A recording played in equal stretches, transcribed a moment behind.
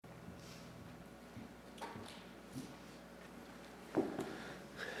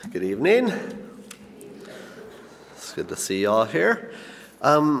Good evening. It's good to see you all here.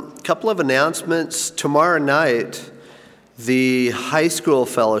 Couple of announcements. Tomorrow night, the high school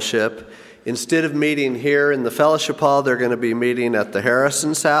fellowship, instead of meeting here in the fellowship hall, they're going to be meeting at the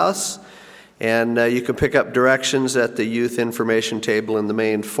Harrison's house. And you can pick up directions at the youth information table in the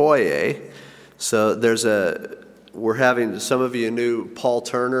main foyer. So we're having, some of you knew Paul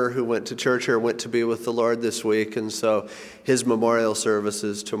Turner, who went to church here, went to be with the Lord this week. And so his memorial service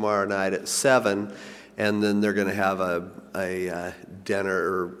is tomorrow night at 7. And then they're going to have a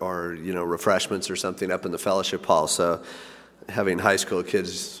dinner or refreshments or something up in the fellowship hall. So having high school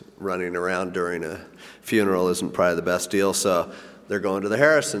kids running around during a funeral isn't probably the best deal. So they're going to the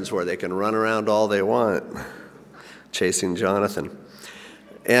Harrisons where they can run around all they want, chasing Jonathan.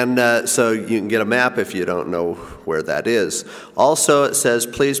 And so you can get a map if you don't know where that is. Also, it says,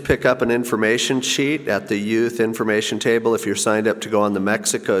 please pick up an information sheet at the youth information table if you're signed up to go on the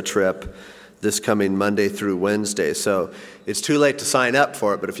Mexico trip this coming Monday through Wednesday. So it's too late to sign up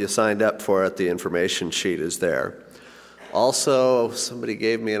for it, but if you signed up for it, the information sheet is there. Also, somebody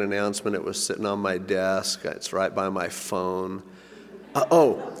gave me an announcement. It was sitting on my desk. It's right by my phone.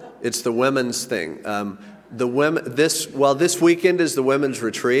 It's the women's thing. This weekend is the women's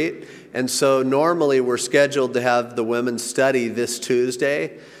retreat, and so normally we're scheduled to have the women's study this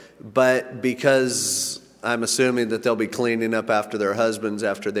Tuesday, but because I'm assuming that they'll be cleaning up after their husbands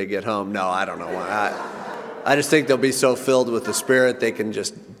after they get home. No, I don't know why. I just think they'll be so filled with the Spirit they can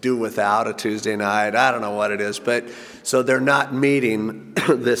just do without a Tuesday night. I don't know what it is, but so they're not meeting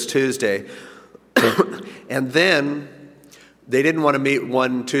this Tuesday. And then they didn't want to meet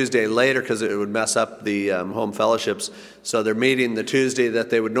one Tuesday later because it would mess up the home fellowships. So they're meeting the Tuesday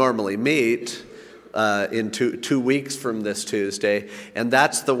that they would normally meet in two weeks from this Tuesday. And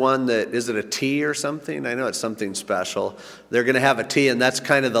that's the one that, is it a tea or something? I know it's something special. They're going to have a tea, and that's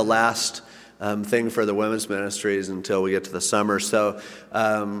kind of the last thing for the women's ministries until we get to the summer. So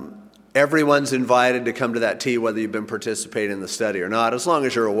everyone's invited to come to that tea, whether you've been participating in the study or not, as long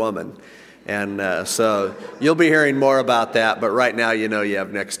as you're a woman. And so you'll be hearing more about that, but right now you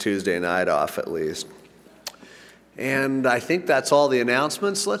have next Tuesday night off at least. And I think that's all the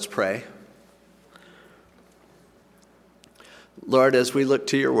announcements. Let's pray. Lord, as we look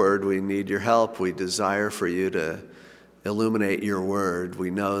to your word, we need your help. We desire for you to illuminate your word.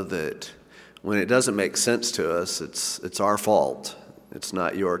 We know that when it doesn't make sense to us, it's our fault. It's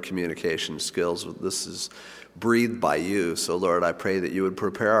not your communication skills. This is breathed by you. So, Lord, I pray that you would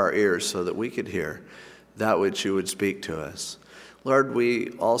prepare our ears so that we could hear that which you would speak to us. Lord, we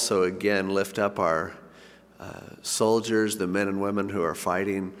also again lift up our soldiers, the men and women who are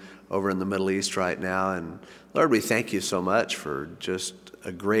fighting over in the Middle East right now. And Lord, we thank you so much for just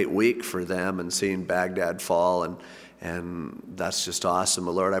a great week for them and seeing Baghdad fall, and that's just awesome.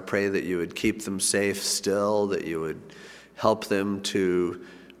 But Lord, I pray that you would keep them safe still, that you would help them to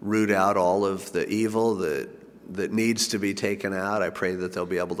root out all of the evil that needs to be taken out. I pray that they'll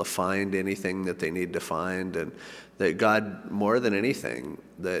be able to find anything that they need to find, and that God, more than anything,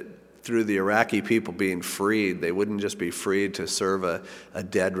 that through the Iraqi people being freed, they wouldn't just be freed to serve a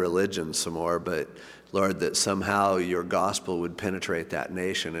dead religion some more, but Lord, that somehow your gospel would penetrate that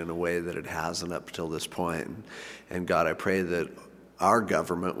nation in a way that it hasn't up till this point. And God, I pray that our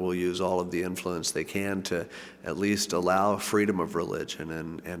government will use all of the influence they can to at least allow freedom of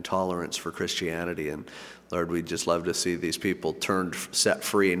religion and tolerance for Christianity. And Lord, we'd just love to see these people set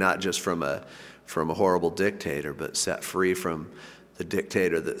free, not just from a horrible dictator, but set free from the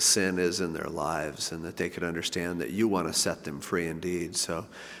dictator that sin is in their lives, and that they could understand that you want to set them free indeed. So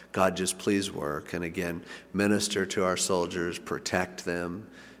God, just please work. And again, minister to our soldiers, protect them,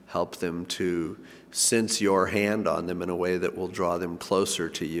 help them to sense your hand on them in a way that will draw them closer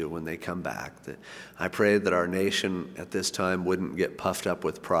to you when they come back. I pray that our nation at this time wouldn't get puffed up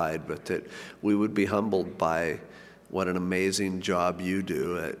with pride, but that we would be humbled by what an amazing job you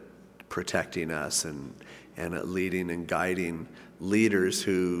do at protecting us and at leading and guiding leaders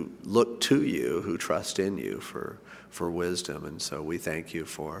who look to you, who trust in you for wisdom. And so we thank you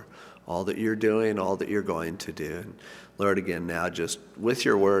for all that you're doing, all that you're going to do. And Lord, again, now just with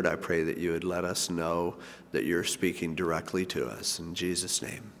your word, I pray that you would let us know that you're speaking directly to us. In Jesus'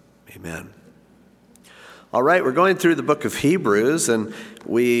 name, amen. All right, we're going through the book of Hebrews, and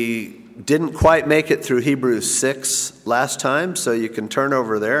we didn't quite make it through Hebrews 6 last time, so you can turn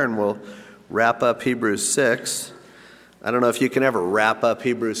over there and we'll wrap up Hebrews 6. I don't know if you can ever wrap up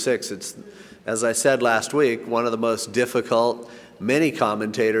Hebrews 6. It's, as I said last week, one of the most difficult, many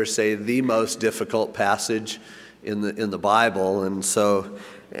commentators say the most difficult passage in the Bible. And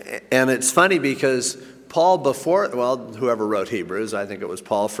it's funny because Paul whoever wrote Hebrews, I think it was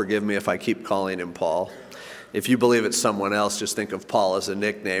Paul. Forgive me if I keep calling him Paul. If you believe it's someone else, just think of Paul as a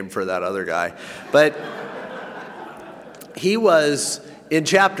nickname for that other guy. But he was in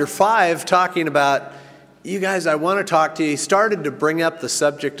chapter 5 talking about, you guys, I want to talk to you. He started to bring up the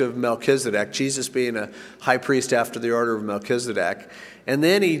subject of Melchizedek, Jesus being a high priest after the order of Melchizedek. And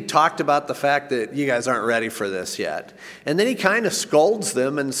then he talked about the fact that you guys aren't ready for this yet. And then he kind of scolds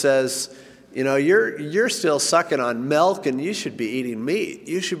them and says, you know, you're still sucking on milk and you should be eating meat.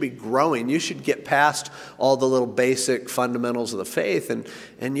 You should be growing. You should get past all the little basic fundamentals of the faith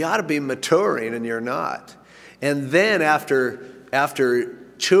and you ought to be maturing, and you're not. And then after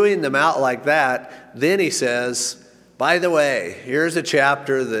chewing them out like that, then he says, by the way, here's a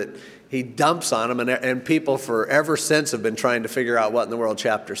chapter that he dumps on them, and people ever since have been trying to figure out what in the world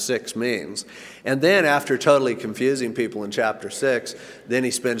chapter 6 means. And then after totally confusing people in chapter 6, then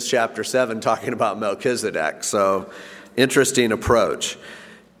he spends chapter 7 talking about Melchizedek. So, interesting approach.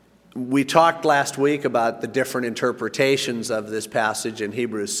 We talked last week about the different interpretations of this passage in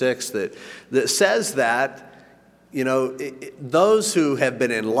Hebrews 6 that says that, you know, those who have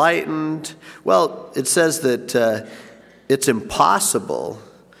been enlightened, well, it says that it's impossible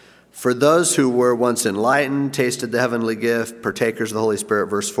for those who were once enlightened, tasted the heavenly gift, partakers of the Holy Spirit,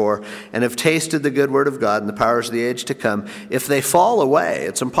 verse 4, and have tasted the good word of God and the powers of the age to come, if they fall away,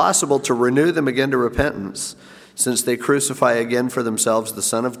 it's impossible to renew them again to repentance, since they crucify again for themselves the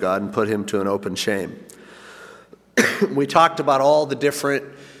Son of God and put him to an open shame. We talked about all the different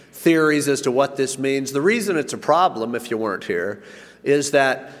theories as to what this means. The reason it's a problem, if you weren't here, is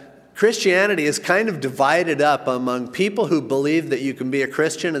that Christianity is kind of divided up among people who believe that you can be a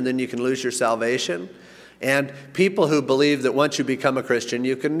Christian and then you can lose your salvation, and people who believe that once you become a Christian,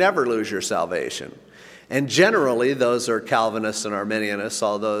 you can never lose your salvation. And generally, those are Calvinists and Arminianists,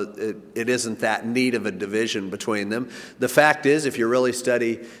 although it isn't that neat of a division between them. The fact is, if you really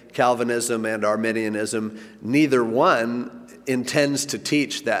study Calvinism and Arminianism, neither one intends to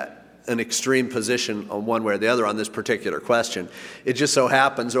teach that an extreme position on one way or the other on this particular question. It just so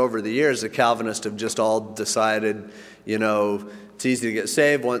happens over the years, the Calvinists have just all decided, you know, it's easy to get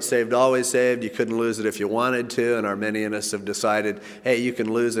saved, once saved, always saved. You couldn't lose it if you wanted to. And Arminianists have decided, hey, you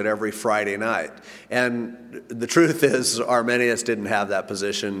can lose it every Friday night. And the truth is, Arminius didn't have that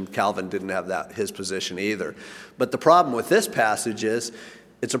position. Calvin didn't have his position either. But the problem with this passage is,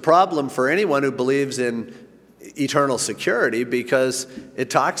 it's a problem for anyone who believes in eternal security, because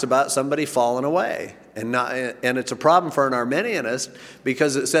it talks about somebody falling away. And it's a problem for an Arminianist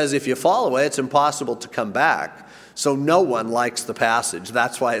because it says if you fall away, it's impossible to come back. So no one likes the passage.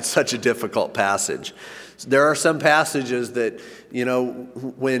 That's why it's such a difficult passage. There are some passages that, you know,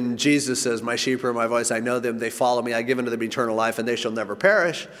 when Jesus says, my sheep hear my voice, I know them, they follow me, I give unto them eternal life, and they shall never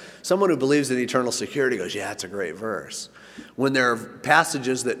perish. Someone who believes in eternal security goes, yeah, it's a great verse. When there are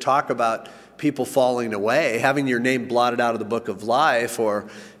passages that talk about people falling away, having your name blotted out of the book of life, or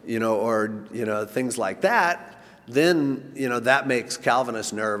things like that, then, that makes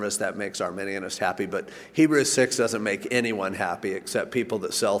Calvinists nervous, that makes Arminianists happy. But Hebrews 6 doesn't make anyone happy except people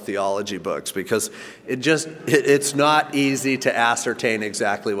that sell theology books, because it's not easy to ascertain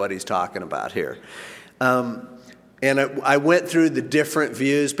exactly what he's talking about here. I went through the different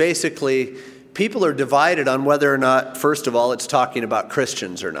views. Basically, people are divided on whether or not, first of all, it's talking about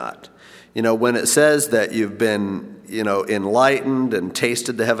Christians or not. When it says that you've been, enlightened and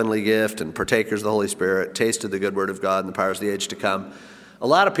tasted the heavenly gift and partakers of the Holy Spirit, tasted the good word of God and the powers of the age to come, a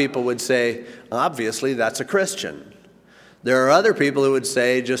lot of people would say, obviously, that's a Christian. There are other people who would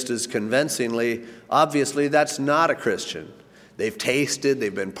say, just as convincingly, obviously, that's not a Christian. They've tasted,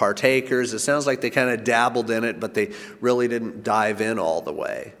 they've been partakers. It sounds like they kind of dabbled in it, but they really didn't dive in all the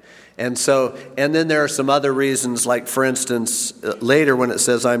way. And then there are some other reasons, like, for instance, later when it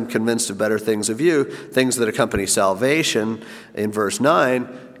says, I'm convinced of better things of you, things that accompany salvation, in verse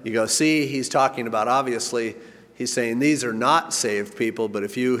 9, you go, see, he's talking about, obviously, he's saying these are not saved people, but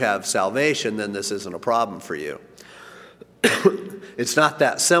if you have salvation, then this isn't a problem for you. It's not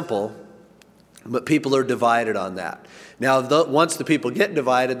that simple, but people are divided on that. Now, once the people get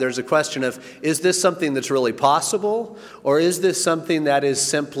divided, there's a question of, is this something that's really possible, or is this something that is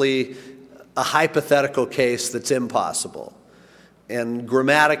simply a hypothetical case that's impossible? And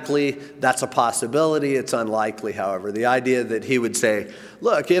grammatically, that's a possibility. It's unlikely, however. The idea that he would say,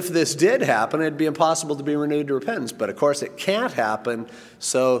 look, if this did happen, it'd be impossible to be renewed to repentance. But, of course, it can't happen.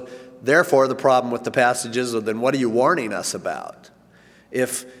 So, therefore, the problem with the passage is, well, then what are you warning us about?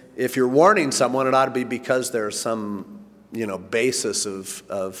 If you're warning someone, it ought to be because there's some basis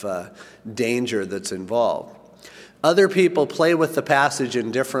of danger that's involved. Other people play with the passage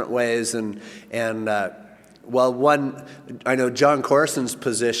in different ways, one, I know John Corson's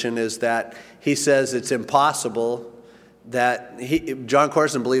position is that he says it's impossible John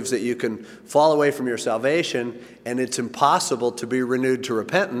Corson believes that you can fall away from your salvation and it's impossible to be renewed to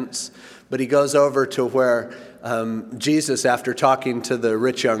repentance. But he goes over to where Jesus, after talking to the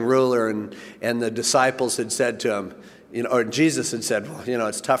rich young ruler and the disciples had said to him, or Jesus had said, well,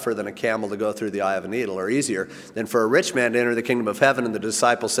 it's tougher than a camel to go through the eye of a needle, or easier than for a rich man to enter the kingdom of heaven. And the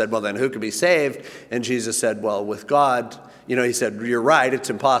disciples said, well, then who can be saved? And Jesus said, well, with God, he said, you're right, it's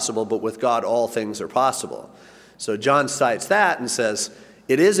impossible, but with God all things are possible. So John cites that and says,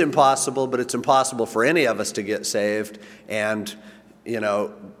 it is impossible, but it's impossible for any of us to get saved. And,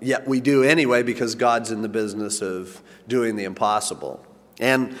 yet we do anyway because God's in the business of doing the impossible.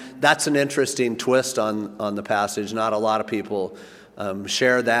 And that's an interesting twist on the passage. Not a lot of people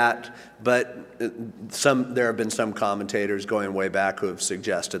share that, but there have been some commentators going way back who have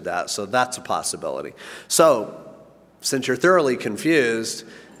suggested that. So that's a possibility. So since you're thoroughly confused,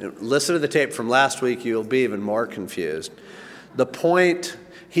 listen to the tape from last week, you'll be even more confused. The point,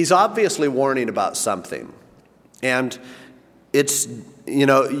 he's obviously warning about something. And it's,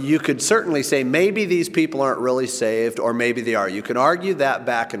 you could certainly say maybe these people aren't really saved, or maybe they are. You can argue that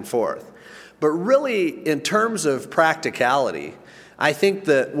back and forth. But really, in terms of practicality, I think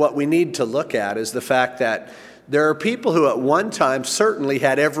that what we need to look at is the fact that there are people who at one time certainly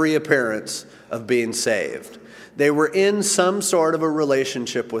had every appearance of being saved. They were in some sort of a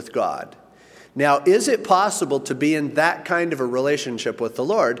relationship with God. Now, is it possible to be in that kind of a relationship with the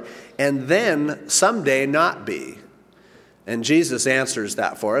Lord and then someday not be? And Jesus answers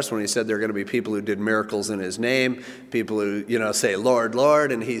that for us when he said there are going to be people who did miracles in his name, people who, say, Lord,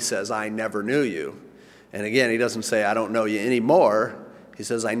 Lord, and he says, I never knew you. And again, he doesn't say, I don't know you anymore. He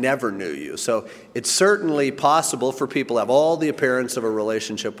says, I never knew you. So it's certainly possible for people to have all the appearance of a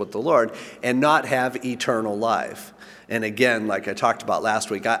relationship with the Lord and not have eternal life. And again, like I talked about last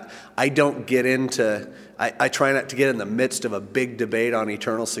week, I don't get into, I try not to get in the midst of a big debate on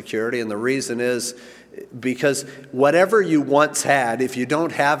eternal security. And the reason is because whatever you once had, if you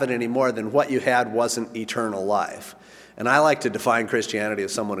don't have it anymore, then what you had wasn't eternal life. And I like to define Christianity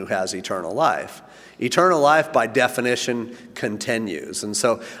as someone who has eternal life. Eternal life, by definition, continues. And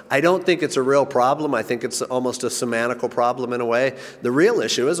so I don't think it's a real problem. I think it's almost a semantical problem in a way. The real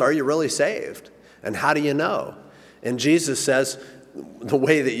issue is, are you really saved? And how do you know? And Jesus says, the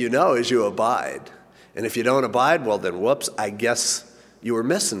way that you know is you abide. And if you don't abide, well then, whoops, I guess you were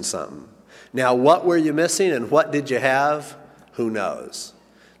missing something. Now, what were you missing and what did you have? Who knows?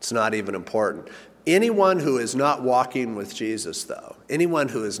 It's not even important. Anyone who is not walking with Jesus, though, anyone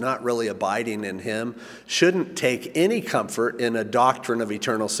who is not really abiding in him, shouldn't take any comfort in a doctrine of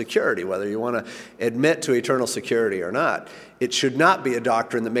eternal security, whether you want to admit to eternal security or not. It should not be a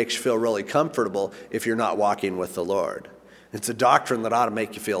doctrine that makes you feel really comfortable if you're not walking with the Lord. It's a doctrine that ought to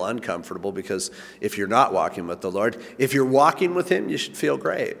make you feel uncomfortable, because if you're not walking with the Lord, if you're walking with him, you should feel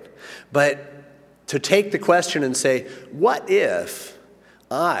great. But to take the question and say, what if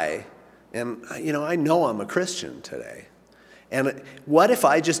I know I'm a Christian today. And what if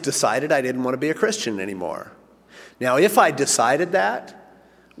I just decided I didn't want to be a Christian anymore? Now, if I decided that,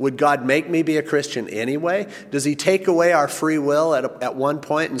 would God make me be a Christian anyway? Does he take away our free will at one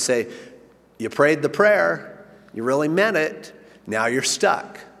point and say, you prayed the prayer, you really meant it, now you're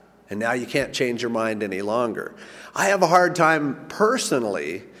stuck, and now you can't change your mind any longer? I have a hard time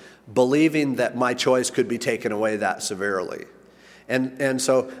personally believing that my choice could be taken away that severely. And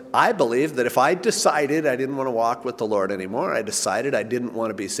so I believe that if I decided I didn't want to walk with the Lord anymore, I decided I didn't want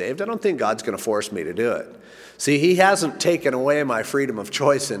to be saved, I don't think God's going to force me to do it. See, he hasn't taken away my freedom of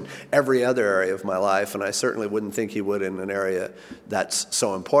choice in every other area of my life, and I certainly wouldn't think he would in an area that's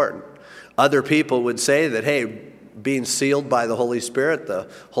so important. Other people would say that, hey, being sealed by the Holy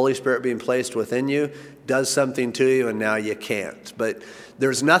Spirit being placed within you, does something to you, and now you can't. But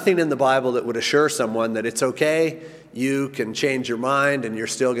there's nothing in the Bible that would assure someone that it's okay, you can change your mind and you're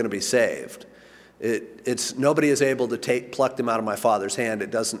still going to be saved. Nobody is able to pluck them out of my Father's hand.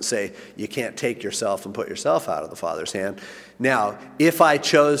 It doesn't say you can't take yourself and put yourself out of the Father's hand. Now, if I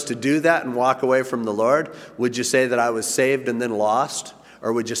chose to do that and walk away from the Lord, would you say that I was saved and then lost?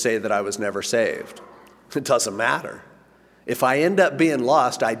 Or would you say that I was never saved? It doesn't matter. If I end up being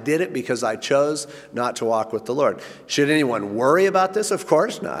lost, I did it because I chose not to walk with the Lord. Should anyone worry about this? Of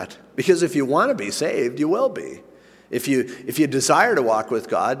course not. Because if you want to be saved, you will be. If you desire to walk with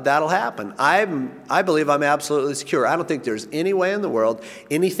God, that'll happen. I believe I'm absolutely secure. I don't think there's any way in the world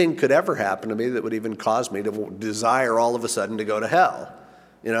anything could ever happen to me that would even cause me to desire all of a sudden to go to hell.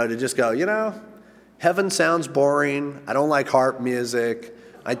 To just go, heaven sounds boring. I don't like harp music.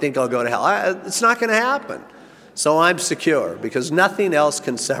 I think I'll go to hell. It's not going to happen. So I'm secure because nothing else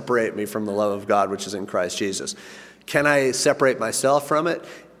can separate me from the love of God, which is in Christ Jesus. Can I separate myself from it?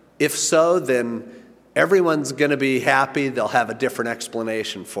 If so, then everyone's going to be happy. They'll have a different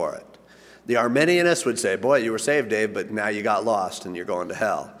explanation for it. The Arminianist would say, boy, you were saved, Dave, but now you got lost and you're going to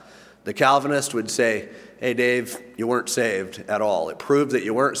hell. The Calvinist would say, hey, Dave, you weren't saved at all. It proved that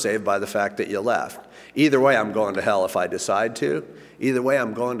you weren't saved by the fact that you left. Either way, I'm going to hell if I decide to. Either way,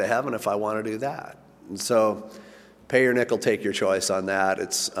 I'm going to heaven if I want to do that. And so pay your nickel, take your choice on that.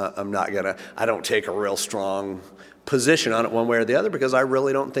 I don't take a real strong position on it one way or the other because I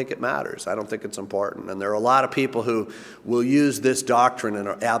really don't think it matters. I don't think it's important. And there are a lot of people who will use this doctrine in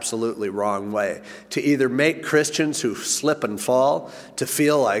an absolutely wrong way to either make Christians who slip and fall to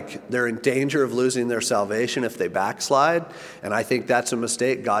feel like they're in danger of losing their salvation if they backslide. And I think that's a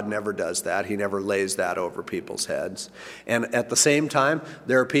mistake. God never does that. He never lays that over people's heads. And at the same time,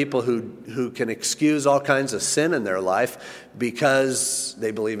 there are people who can excuse all kinds of sin in their life because they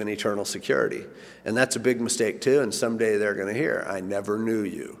believe in eternal security. And that's a big mistake too, and someday they're going to hear, I never knew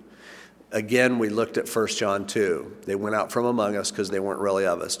you. Again, we looked at 1 John 2. They went out from among us because they weren't really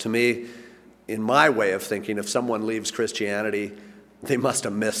of us. To me, in my way of thinking, if someone leaves Christianity, they must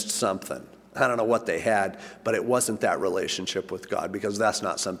have missed something. I don't know what they had, but it wasn't that relationship with God because that's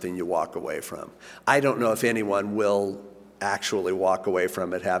not something you walk away from. I don't know if anyone will actually walk away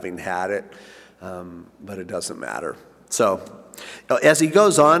from it having had it, but it doesn't matter. So, as he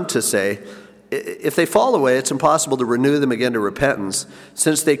goes on to say, if they fall away, it's impossible to renew them again to repentance,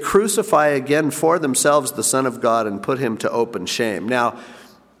 since they crucify again for themselves the Son of God and put him to open shame. Now,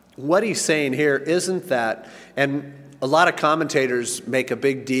 what he's saying here isn't that, and a lot of commentators make a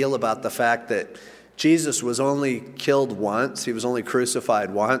big deal about the fact that Jesus was only killed once, he was only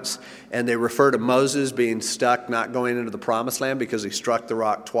crucified once, and they refer to Moses being stuck, not going into the promised land because he struck the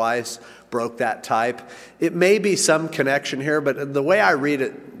rock twice, broke that type. It may be some connection here, but the way I read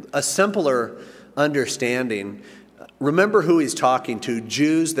it, a simpler understanding, remember who he's talking to,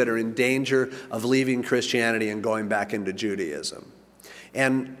 Jews that are in danger of leaving Christianity and going back into Judaism.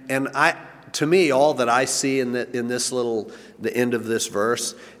 And to me, all that I see in this the end of this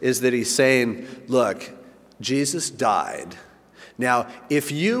verse is that he's saying, look, Jesus died. Now,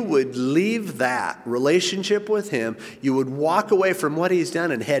 if you would leave that relationship with him, you would walk away from what he's done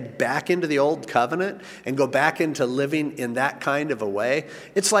and head back into the old covenant and go back into living in that kind of a way,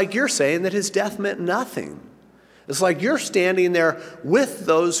 it's like you're saying that his death meant nothing. It's like you're standing there with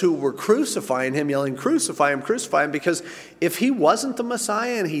those who were crucifying him, yelling, crucify him, because if he wasn't the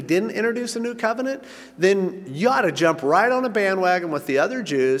Messiah and he didn't introduce a new covenant, then you ought to jump right on a bandwagon with the other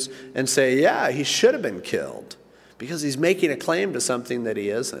Jews and say, yeah, he should have been killed because he's making a claim to something that he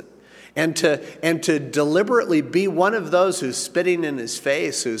isn't. And to deliberately be one of those who's spitting in his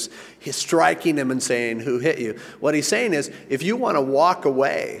face, who's striking him and saying, who hit you? What he's saying is, if you want to walk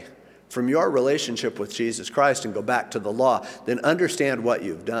away from your relationship with Jesus Christ and go back to the law, then understand what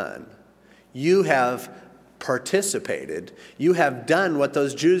you've done. You have participated. You have done what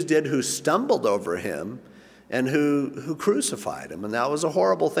those Jews did who stumbled over him and who crucified him. And that was a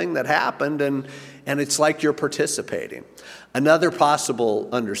horrible thing that happened, and it's like you're participating. Another possible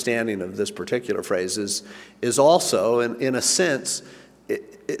understanding of this particular phrase is also, in a sense,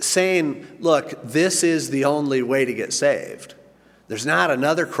 it's saying, look, this is the only way to get saved. There's not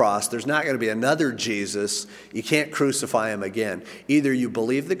another cross. There's not going to be another Jesus. You can't crucify him again. Either you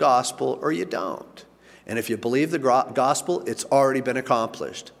believe the gospel or you don't. And if you believe the gospel, it's already been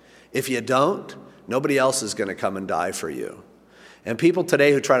accomplished. If you don't, nobody else is going to come and die for you. And people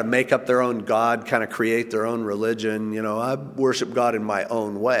today who try to make up their own God, kind of create their own religion, I worship God in my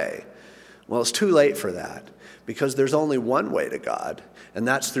own way. Well, it's too late for that because there's only one way to God, and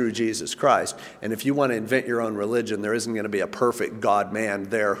that's through Jesus Christ. And if you want to invent your own religion, there isn't going to be a perfect God-man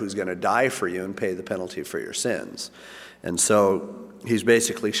there who's going to die for you and pay the penalty for your sins. And so he's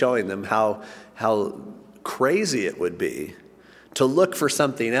basically showing them how crazy it would be to look for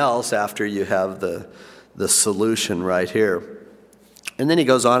something else after you have the solution right here. And then he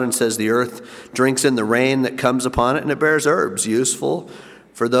goes on and says, the earth drinks in the rain that comes upon it, and it bears herbs, useful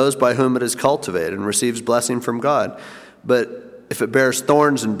for those by whom it is cultivated, and receives blessing from God. But if it bears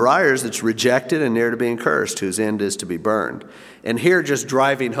thorns and briars, it's rejected and near to being cursed, whose end is to be burned. And here, just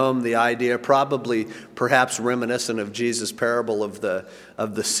driving home the idea, perhaps reminiscent of Jesus' parable of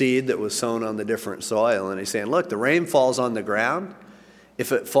the seed that was sown on the different soil. And he's saying, look, the rain falls on the ground.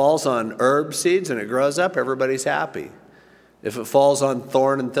 If it falls on herb seeds and it grows up, everybody's happy. If it falls on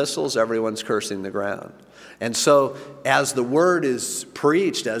thorn and thistles, everyone's cursing the ground. And so as the word is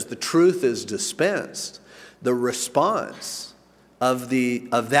preached, as the truth is dispensed, the response of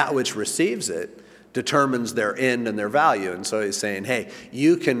that which receives it determines their end and their value. And so he's saying, hey,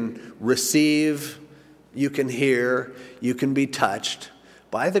 you can receive, you can hear, you can be touched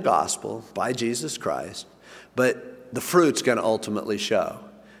by the gospel, by Jesus Christ, but the fruit's going to ultimately show.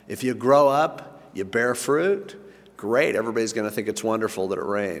 If you grow up, you bear fruit, great, everybody's going to think it's wonderful that it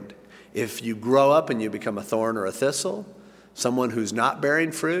rained. If you grow up and you become a thorn or a thistle, someone who's not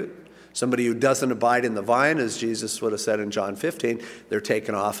bearing fruit, somebody who doesn't abide in the vine, as Jesus would have said in John 15, they're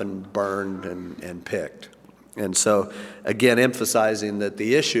taken off and burned and picked. And so, again, emphasizing that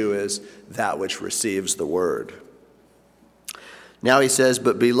the issue is that which receives the word. Now he says,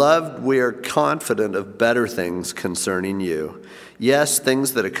 but beloved, we are confident of better things concerning you. Yes,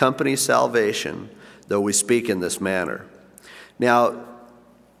 things that accompany salvation, though we speak in this manner. Now,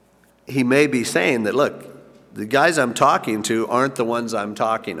 he may be saying that, look, the guys I'm talking to aren't the ones I'm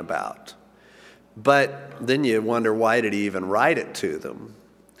talking about. But then you wonder, why did he even write it to them?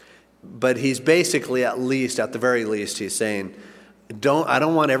 But he's basically, at the very least, he's saying, I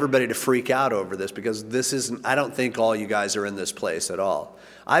don't want everybody to freak out over this, because I don't think all you guys are in this place at all.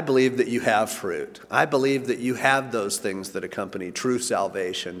 I believe that you have fruit. I believe that you have those things that accompany true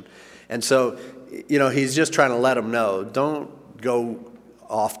salvation. And so, he's just trying to let them know, don't go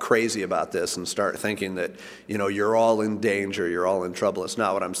off crazy about this and start thinking that, you're all in danger, you're all in trouble. It's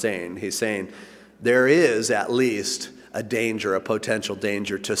not what I'm saying. He's saying there is at least a danger, a potential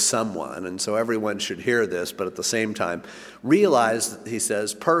danger to someone. And so everyone should hear this, but at the same time, realize, he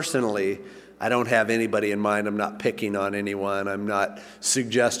says, personally, I don't have anybody in mind. I'm not picking on anyone. I'm not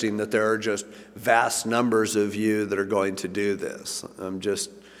suggesting that there are just vast numbers of you that are going to do this. I'm just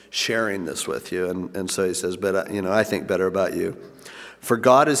sharing this with you. And so he says, but I think better about you. For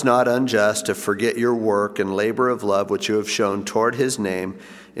God is not unjust to forget your work and labor of love which you have shown toward his name,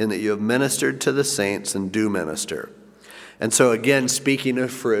 in that you have ministered to the saints and do minister. And so again, speaking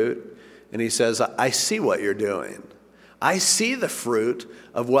of fruit, and he says, I see what you're doing. I see the fruit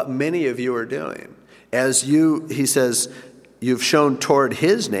of what many of you are doing. He says, you've shown toward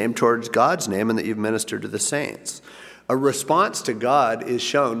his name, towards God's name, and that you've ministered to the saints. A response to God is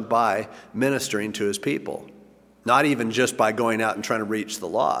shown by ministering to his people. Not even just by going out and trying to reach the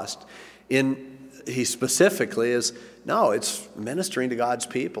lost. He specifically is, no, it's ministering to God's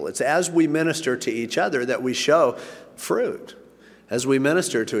people. It's as we minister to each other that we show fruit. As we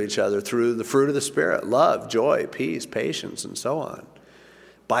minister to each other through the fruit of the Spirit, love, joy, peace, patience, and so on.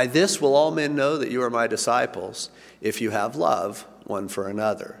 By this will all men know that you are my disciples, if you have love one for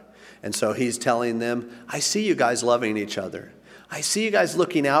another. And so he's telling them, I see you guys loving each other. I see you guys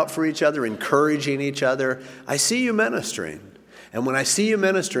looking out for each other, encouraging each other. I see you ministering. And when I see you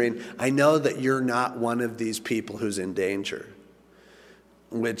ministering, I know that you're not one of these people who's in danger.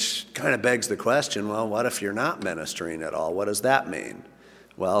 Which kind of begs the question, well, what if you're not ministering at all? What does that mean?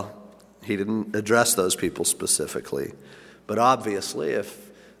 Well, he didn't address those people specifically. But obviously,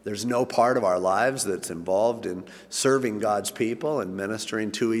 if there's no part of our lives that's involved in serving God's people and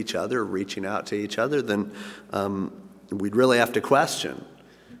ministering to each other, reaching out to each other, then we'd really have to question,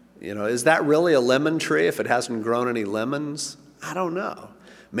 is that really a lemon tree if it hasn't grown any lemons? I don't know.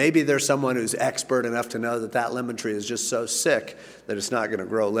 Maybe there's someone who's expert enough to know that lemon tree is just so sick that it's not going to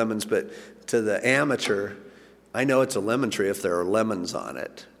grow lemons. But to the amateur, I know it's a lemon tree if there are lemons on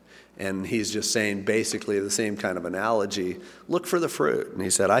it. And he's just saying basically the same kind of analogy. Look for the fruit. And he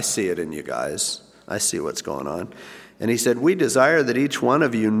said, I see it in you guys. I see what's going on. And he said, we desire that each one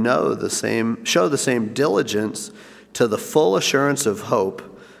of you show the same diligence to the full assurance of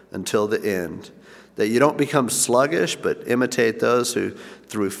hope until the end, that you don't become sluggish, but imitate those who,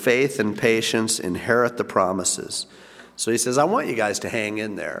 through faith and patience, inherit the promises. So he says, I want you guys to hang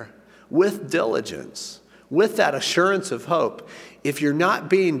in there with diligence, with that assurance of hope. If you're not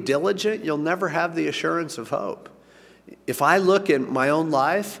being diligent, you'll never have the assurance of hope. If I look at my own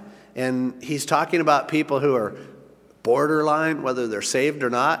life, and he's talking about people who are borderline, whether they're saved or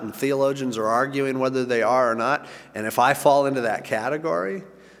not, and theologians are arguing whether they are or not, and if I fall into that category,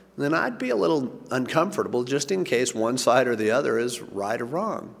 then I'd be a little uncomfortable just in case one side or the other is right or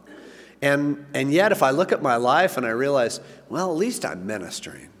wrong. And yet, if I look at my life and I realize, well, at least I'm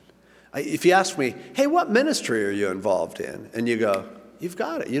ministering. If you ask me, hey, what ministry are you involved in? And you go, you've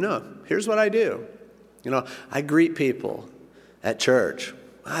got it. Here's what I do. I greet people at church.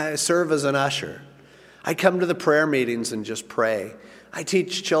 I serve as an usher. I come to the prayer meetings and just pray. I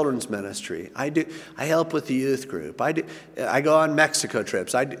teach children's ministry. I help with the youth group. I go on Mexico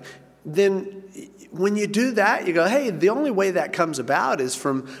trips. then when you do that, you go, hey, the only way that comes about is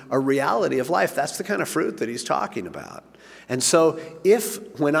from a reality of life. That's the kind of fruit that he's talking about. And so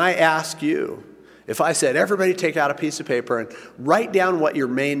when I ask you, if I said, everybody take out a piece of paper and write down what your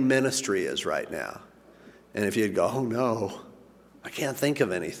main ministry is right now. And if you'd go, oh no, I can't think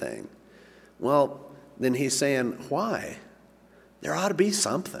of anything. Well, then he's saying, why? There ought to be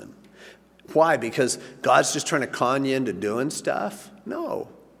something. Why? Because God's just trying to con you into doing stuff? No.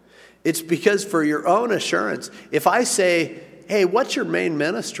 It's because for your own assurance, if I say, hey, what's your main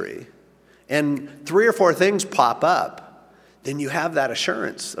ministry? And 3 or 4 things pop up, then you have that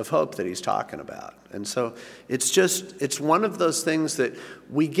assurance of hope that he's talking about. And so it's one of those things that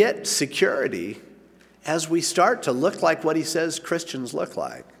we get security as we start to look like what he says Christians look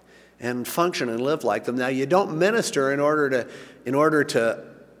like and function and live like them. Now, you don't minister in order to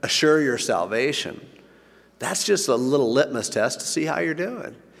assure your salvation. That's just a little litmus test to see how you're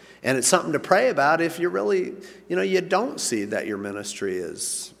doing. And it's something to pray about if you really, you don't see that your ministry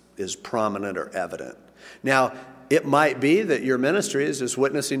is prominent or evident. Now, it might be that your ministry is just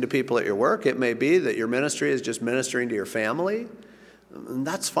witnessing to people at your work. It may be that your ministry is just ministering to your family. And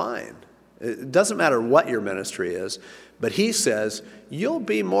that's fine. It doesn't matter what your ministry is. But he says, you'll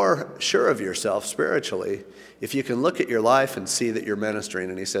be more sure of yourself spiritually if you can look at your life and see that you're ministering.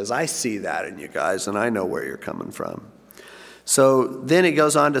 And he says, I see that in you guys, and I know where you're coming from. So then he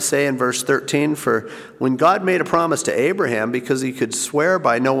goes on to say in verse 13, for when God made a promise to Abraham, because he could swear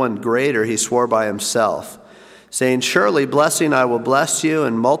by no one greater, he swore by himself, saying, surely blessing I will bless you,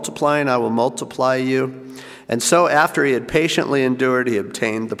 and multiplying I will multiply you. And so after he had patiently endured, he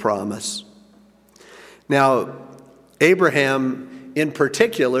obtained the promise. Now, Abraham in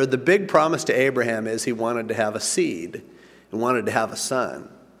particular, the big promise to Abraham is he wanted to have a seed and wanted to have a son.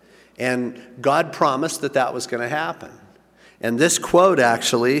 And God promised that was going to happen. And this quote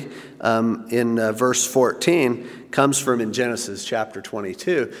actually in verse 14 comes from in Genesis chapter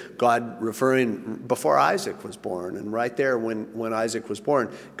 22, God referring before Isaac was born. And right there when Isaac was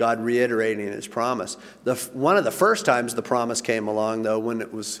born, God reiterating his promise. One of the first times the promise came along, though, when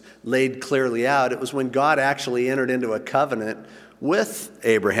it was laid clearly out, it was when God actually entered into a covenant with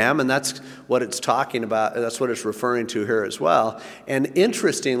Abraham, and that's what it's talking about. That's what it's referring to here as well. And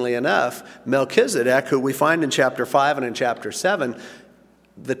interestingly enough, Melchizedek, who we find in chapter 5 and in chapter 7,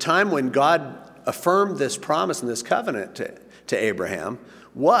 the time when God affirmed this promise and this covenant to Abraham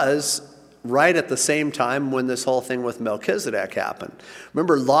was right at the same time when this whole thing with Melchizedek happened.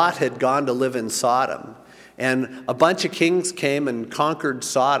 Remember, Lot had gone to live in Sodom, and a bunch of kings came and conquered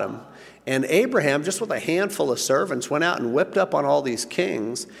Sodom. And Abraham, just with a handful of servants, went out and whipped up on all these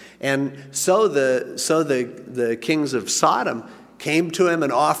kings. And so the kings of Sodom came to him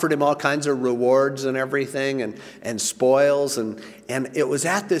and offered him all kinds of rewards and everything and spoils. And it was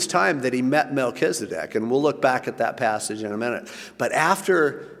at this time that he met Melchizedek. And we'll look back at that passage in a minute. But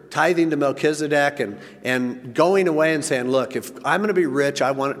after tithing to Melchizedek and going away and saying, look, if I'm going to be rich,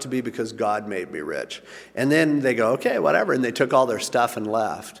 I want it to be because God made me rich. And then they go, okay, whatever. And they took all their stuff and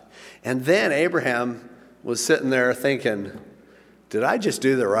left. And then Abraham was sitting there thinking, did I just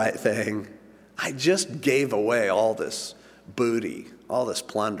do the right thing? I just gave away all this booty, all this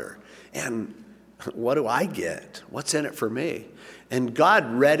plunder. And what do I get? What's in it for me? And God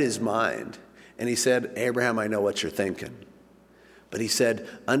read his mind. And he said, Abraham, I know what you're thinking. But he said,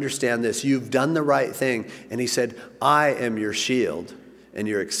 understand this, you've done the right thing. And he said, I am your shield and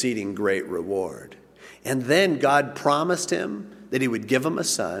your exceeding great reward. And then God promised him that he would give him a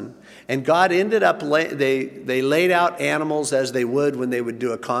son. And God ended up, they laid out animals as they would when they would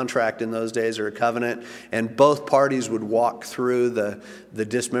do a contract in those days or a covenant. And both parties would walk through the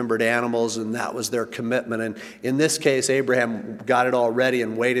dismembered animals, and that was their commitment. And in this case, Abraham got it all ready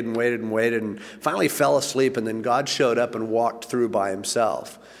and waited and finally fell asleep. And then God showed up and walked through by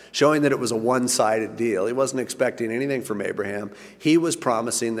himself, showing that it was a one-sided deal. He wasn't expecting anything from Abraham. He was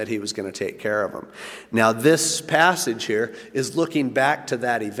promising that he was going to take care of him. Now, this passage here is looking back to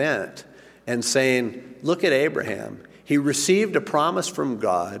that event and saying, look at Abraham. He received a promise from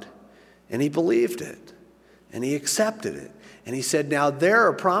God, and he believed it, and he accepted it. And he said, now there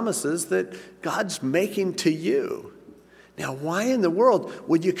are promises that God's making to you. Now, why in the world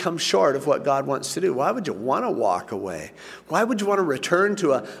would you come short of what God wants to do? Why would you want to walk away? Why would you want to return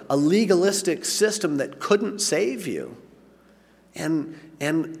to a legalistic system that couldn't save you? And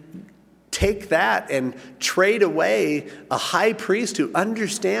take that and trade away a high priest who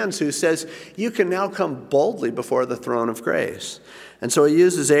understands, who says, you can now come boldly before the throne of grace. And so he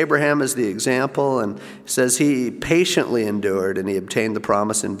uses Abraham as the example and says he patiently endured and he obtained the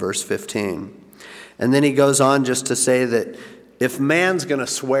promise in verse 15. And then he goes on just to say that if man's going to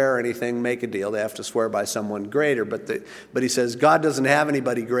swear anything, make a deal, they have to swear by someone greater. But he says God doesn't have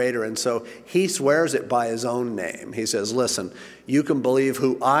anybody greater, and so he swears it by his own name. He says, listen, you can believe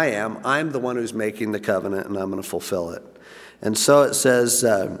who I am. I'm the one who's making the covenant, and I'm going to fulfill it. And so it says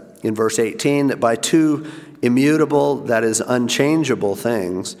in verse 18 that by two immutable, that is unchangeable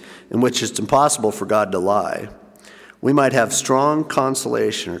things, in which it's impossible for God to lie, we might have strong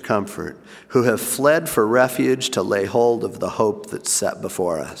consolation or comfort, who have fled for refuge to lay hold of the hope that's set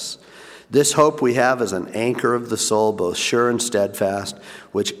before us. This hope we have is an anchor of the soul, both sure and steadfast,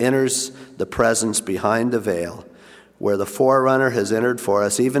 which enters the presence behind the veil, where the forerunner has entered for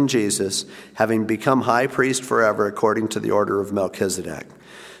us, even Jesus, having become high priest forever according to the order of Melchizedek.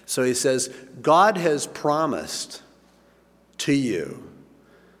 So he says, God has promised to you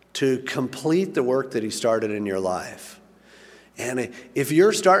to complete the work that he started in your life. And if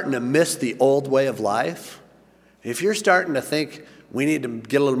you're starting to miss the old way of life, if you're starting to think we need to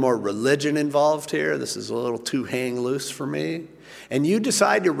get a little more religion involved here, this is a little too hang loose for me, and you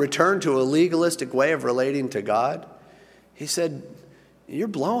decide to return to a legalistic way of relating to God, he said, you're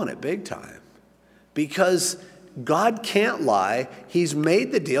blowing it big time. Because God can't lie. He's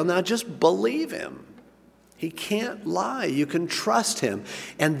made the deal. Now just believe him. He can't lie. You can trust him.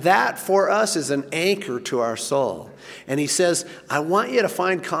 And that for us is an anchor to our soul. And he says, I want you to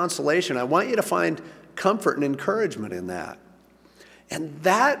find consolation. I want you to find comfort and encouragement in that. And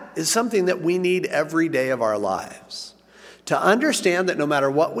that is something that we need every day of our lives. To understand that no matter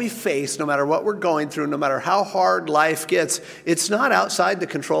what we face, no matter what we're going through, no matter how hard life gets, it's not outside the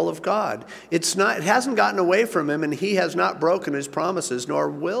control of God. It hasn't gotten away from him, and he has not broken his promises, nor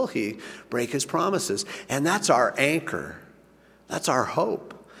will he break his promises. And that's our anchor. That's our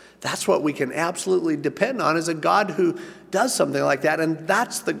hope. That's what we can absolutely depend on, is a God who does something like that. And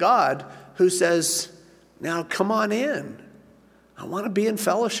that's the God who says, now come on in. I want to be in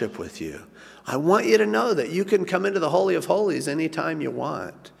fellowship with you. I want you to know that you can come into the Holy of Holies anytime you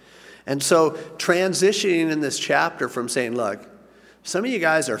want. And so transitioning in this chapter from saying, look, some of you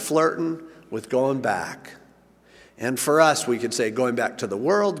guys are flirting with going back. And for us, we could say going back to the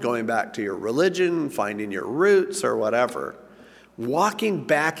world, going back to your religion, finding your roots or whatever. Walking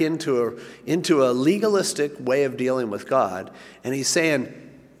back into a legalistic way of dealing with God. And he's saying,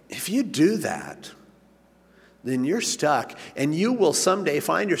 if you do that, then you're stuck, and you will someday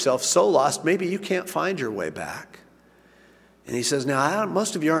find yourself so lost, maybe you can't find your way back. And he says, now,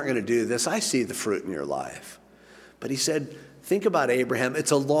 most of you aren't going to do this. I see the fruit in your life. But he said, think about Abraham.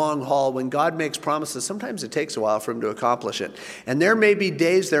 It's a long haul. When God makes promises, sometimes it takes a while for him to accomplish it. And there may be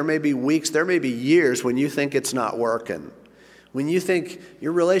days, there may be weeks, there may be years when you think it's not working. When you think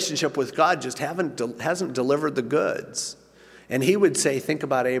your relationship with God just hasn't delivered the goods. And he would say, think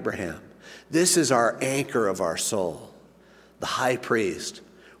about Abraham. This is our anchor of our soul, the high priest.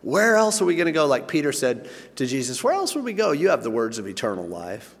 Where else are we going to go? Like Peter said to Jesus, where else would we go? You have the words of eternal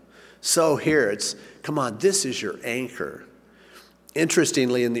life. So here come on, this is your anchor.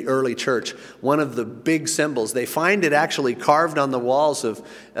 Interestingly, in the early church, one of the big symbols, they find it actually carved on the walls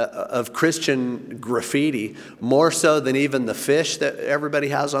of Christian graffiti, more so than even the fish that everybody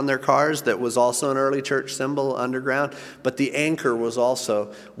has on their cars that was also an early church symbol underground. But the anchor was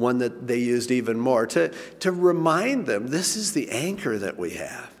also one that they used even more to remind them, this is the anchor that we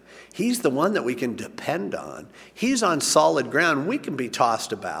have. He's the one that we can depend on. He's on solid ground. We can be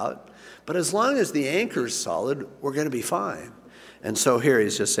tossed about, but as long as the anchor is solid, we're going to be fine. And so here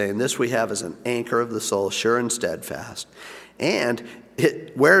he's just saying, this we have as an anchor of the soul, sure and steadfast. And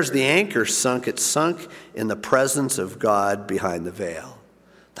where's the anchor sunk? It's sunk in the presence of God behind the veil.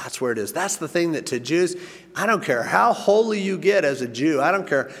 That's where it is. That's the thing that to Jews, I don't care how holy you get as a Jew. I don't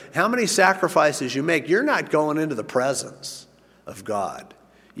care how many sacrifices you make. You're not going into the presence of God.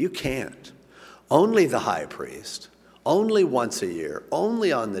 You can't. Only the high priest, only once a year,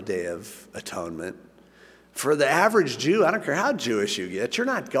 only on the Day of Atonement. For the average Jew, I don't care how Jewish you get, you're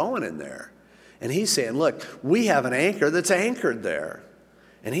not going in there. And he's saying, look, we have an anchor that's anchored there.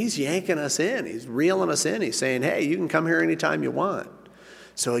 And he's yanking us in. He's reeling us in. He's saying, hey, you can come here anytime you want.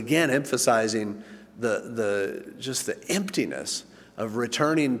 So again, emphasizing just the emptiness of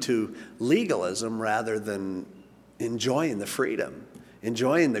returning to legalism rather than enjoying the freedom,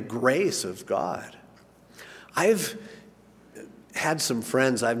 enjoying the grace of God. I've had some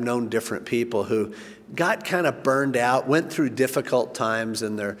friends, I've known different people who got kind of burned out, went through difficult times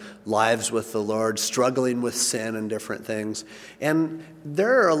in their lives with the Lord, struggling with sin and different things. And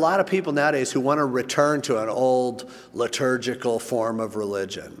there are a lot of people nowadays who want to return to an old liturgical form of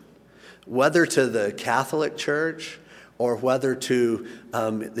religion, whether to the Catholic Church or whether to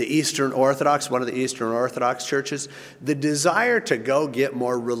the Eastern Orthodox, one of the Eastern Orthodox churches, the desire to go get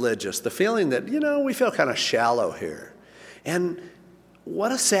more religious, the feeling that, we feel kind of shallow here. And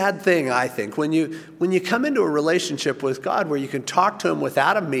what a sad thing, I think, when you come into a relationship with God where you can talk to him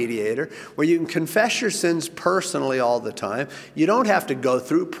without a mediator, where you can confess your sins personally all the time. You don't have to go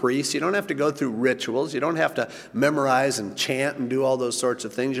through priests. You don't have to go through rituals. You don't have to memorize and chant and do all those sorts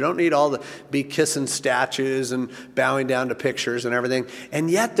of things. You don't need be kissing statues and bowing down to pictures and everything.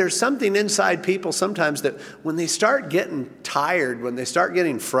 And yet there's something inside people sometimes that when they start getting tired, when they start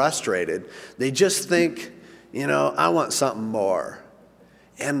getting frustrated, they just think, I want something more.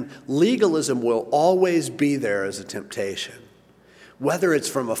 And legalism will always be there as a temptation. Whether it's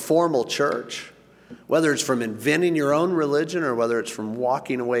from a formal church, whether it's from inventing your own religion, or whether it's from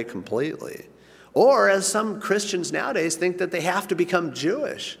walking away completely. Or as some Christians nowadays think that they have to become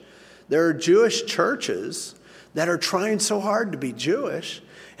Jewish. There are Jewish churches that are trying so hard to be Jewish,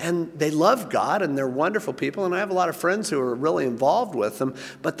 and they love God, and they're wonderful people, and I have a lot of friends who are really involved with them.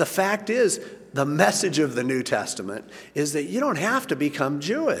 But the fact is, the message of the New Testament is that you don't have to become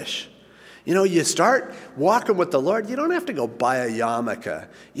Jewish. You start walking with the Lord, you don't have to go buy a yarmulke.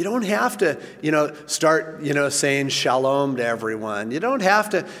 You don't have to, start, saying shalom to everyone. You don't have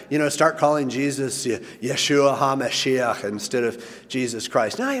to, start calling Jesus Yeshua HaMashiach instead of Jesus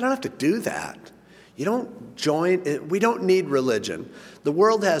Christ. No, you don't have to do that. You don't join, we don't need religion. The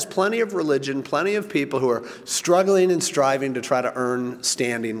world has plenty of religion, plenty of people who are struggling and striving to try to earn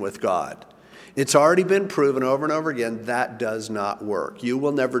standing with God. It's already been proven over and over again that does not work. You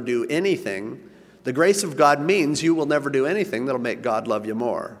will never do anything. The grace of God means you will never do anything that'll make God love you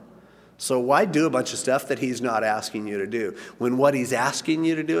more. So why do a bunch of stuff that he's not asking you to do, when what he's asking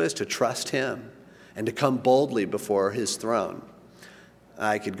you to do is to trust him and to come boldly before his throne?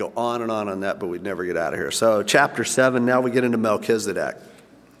 I could go on and on that, but we'd never get out of here. So chapter 7, now we get into Melchizedek.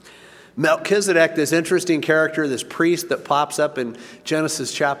 Melchizedek, this interesting character, this priest that pops up in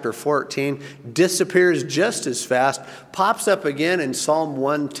Genesis chapter 14, disappears just as fast, pops up again in Psalm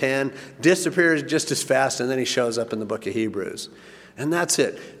 110, disappears just as fast, and then he shows up in the book of Hebrews. And that's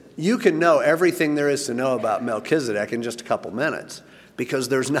it. You can know everything there is to know about Melchizedek in just a couple minutes because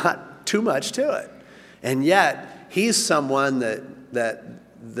there's not too much to it. And yet, he's someone that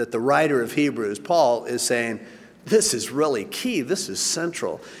the writer of Hebrews, Paul, is saying, this is really key. This is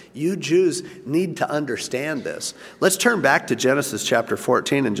central. You Jews need to understand this. Let's turn back to Genesis chapter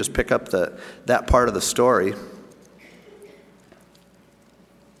 14 and just pick up that part of the story.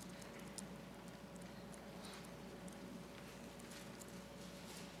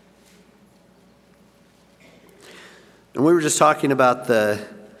 And we were just talking about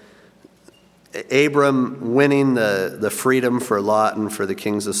Abram winning the freedom for Lot and for the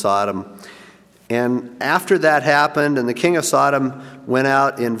kings of Sodom. And after that happened, and the king of Sodom went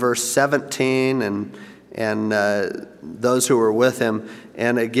out in verse 17, and those who were with him,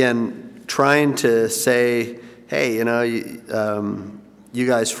 and again, trying to say, hey, you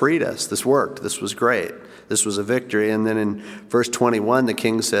guys freed us. This worked. This was great. This was a victory. And then in verse 21, the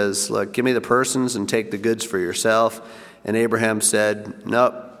king says, look, give me the persons and take the goods for yourself. And Abraham said,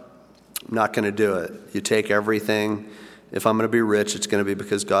 nope, I'm not going to do it. You take everything. If I'm going to be rich, it's going to be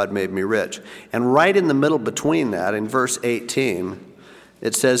because God made me rich. And right in the middle between that, in verse 18,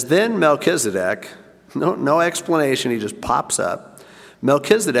 it says, then Melchizedek, no explanation, he just pops up.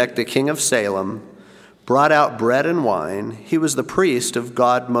 Melchizedek, the king of Salem, brought out bread and wine. He was the priest of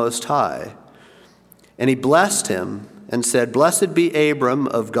God Most High. And he blessed him and said, blessed be Abram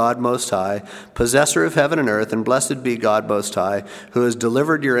of God Most High, possessor of heaven and earth, and blessed be God Most High, who has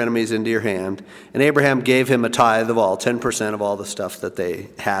delivered your enemies into your hand. And Abraham gave him a tithe of all, 10% of all the stuff that they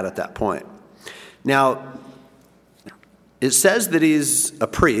had at that point. Now, it says that he's a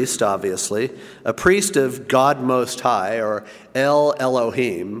priest, obviously, a priest of God Most High, or El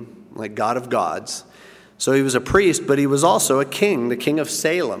Elohim, like God of gods. So he was a priest, but he was also a king, the king of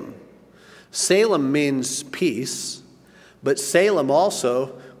Salem. Salem means peace. But Salem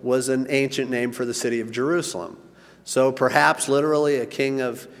also was an ancient name for the city of Jerusalem. So perhaps literally a king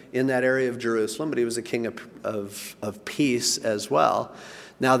in that area of Jerusalem, but he was a king of peace as well.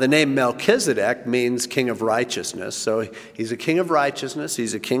 Now the name Melchizedek means king of righteousness. So he's a king of righteousness,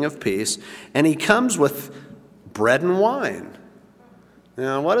 he's a king of peace, and he comes with bread and wine.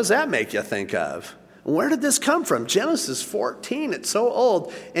 Now what does that make you think of? Where did this come from? Genesis 14, it's so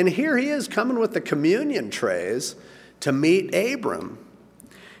old. And here he is coming with the communion trays to meet Abram.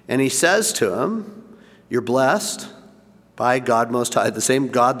 And he says to him, you're blessed by God Most High, the same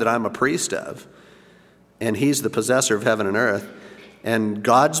God that I'm a priest of. And he's the possessor of heaven and earth. And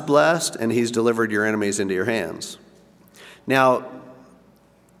God's blessed, and he's delivered your enemies into your hands. Now,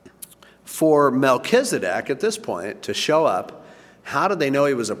 for Melchizedek at this point to show up, how did they know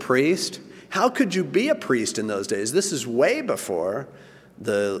he was a priest? How could you be a priest in those days? This is way before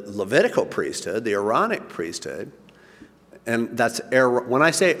the Levitical priesthood, the Aaronic priesthood. And that's, when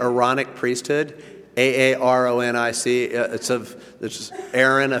I say Aaronic priesthood, Aaronic, it's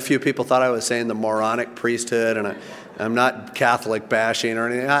Aaron. A few people thought I was saying the moronic priesthood, and I'm not Catholic bashing or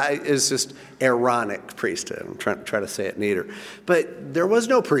anything. It's just Aaronic priesthood. I'm trying to say it neater. But there was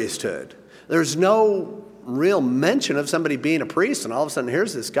no priesthood. There's no real mention of somebody being a priest, and all of a sudden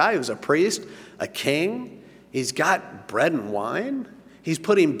here's this guy who's a priest, a king. He's got bread and wine. He's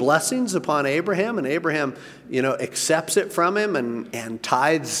putting blessings upon Abraham, and Abraham, accepts it from him and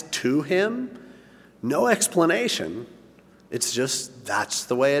tithes to him. No explanation. It's just that's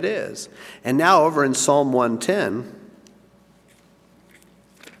the way it is. And now over in Psalm 110,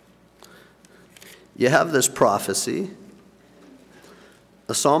 you have this prophecy.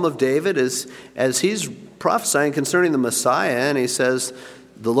 The Psalm of David is as he's prophesying concerning the Messiah, and he says,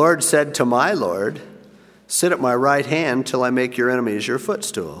 "The Lord said to my Lord, sit at my right hand till I make your enemies your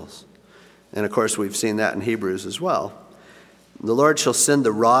footstools." And of course, we've seen that in Hebrews as well. "The Lord shall send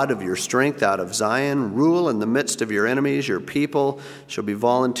the rod of your strength out of Zion, rule in the midst of your enemies. Your people shall be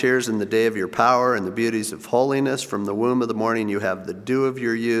volunteers in the day of your power and the beauties of holiness. From the womb of the morning you have the dew of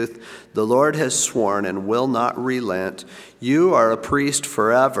your youth. The Lord has sworn and will not relent. You are a priest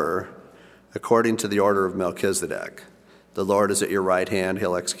forever, according to the order of Melchizedek. The Lord is at your right hand.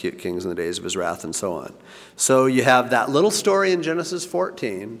 He'll execute kings in the days of his wrath," and so on. So you have that little story in Genesis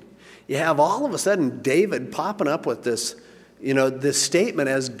 14. You have all of a sudden David popping up with this, this statement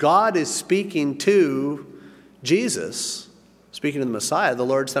as God is speaking to Jesus, speaking to the Messiah. "The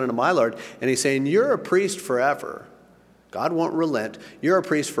Lord said unto my Lord," and he's saying, "You're a priest forever. God won't relent. You're a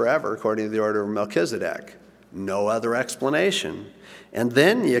priest forever, according to the order of Melchizedek." No other explanation. And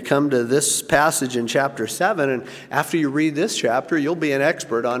then you come to this passage in chapter 7, and after you read this chapter, you'll be an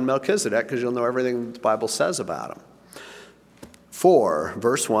expert on Melchizedek because you'll know everything the Bible says about him. 4,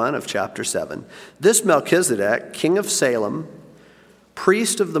 verse 1 of chapter 7. "This Melchizedek, king of Salem,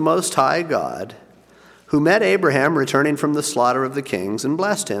 priest of the Most High God, who met Abraham returning from the slaughter of the kings and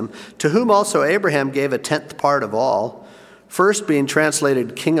blessed him, to whom also Abraham gave a tenth part of all, first being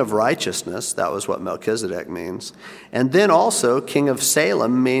translated king of righteousness," that was what Melchizedek means, "and then also king of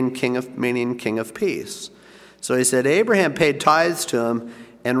Salem, meaning king of peace." So he said Abraham paid tithes to him,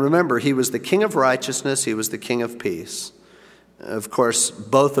 and remember, he was the king of righteousness, he was the king of peace. Of course,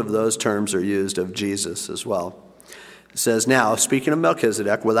 both of those terms are used of Jesus as well. It says, "Now, speaking of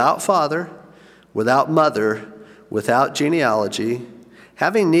Melchizedek, without father, without mother, without genealogy,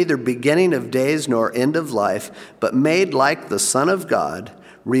 having neither beginning of days nor end of life, but made like the Son of God,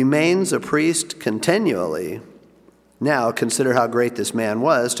 remains a priest continually. Now consider how great this man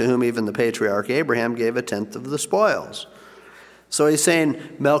was, to whom even the patriarch Abraham gave a tenth of the spoils." So he's saying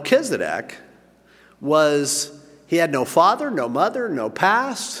Melchizedek he had no father, no mother, no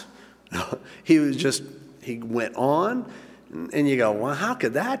past. He went on, and you go, well, how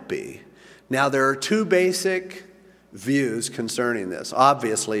could that be? Now, there are two basic views concerning this.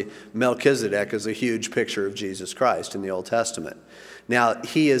 Obviously, Melchizedek is a huge picture of Jesus Christ in the Old Testament. Now,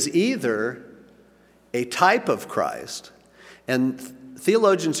 he is either a type of Christ, and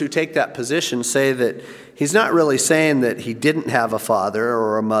theologians who take that position say that he's not really saying that he didn't have a father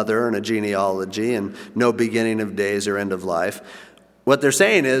or a mother and a genealogy and no beginning of days or end of life. What they're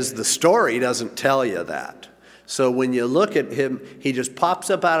saying is the story doesn't tell you that. So when you look at him, he just pops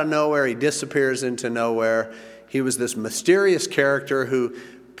up out of nowhere, he disappears into nowhere. He was this mysterious character who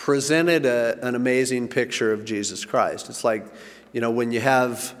presented an amazing picture of Jesus Christ. It's like, when you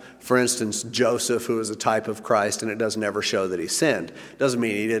have, for instance, Joseph, who is a type of Christ, and it doesn't ever show that he sinned. Doesn't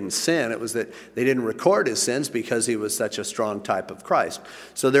mean he didn't sin. It was that they didn't record his sins because he was such a strong type of Christ.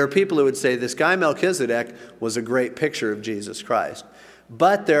 So there are people who would say this guy Melchizedek was a great picture of Jesus Christ.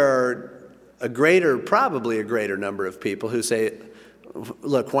 But there are probably a greater number of people who say,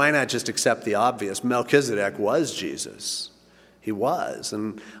 look, why not just accept the obvious? Melchizedek was Jesus. He was,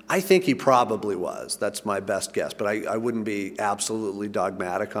 and I think he probably was. That's my best guess, but I wouldn't be absolutely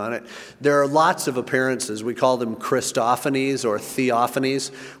dogmatic on it. There are lots of appearances, we call them Christophanies or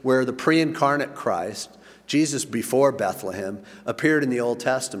theophanies, where the pre-incarnate Christ, Jesus before Bethlehem, appeared in the Old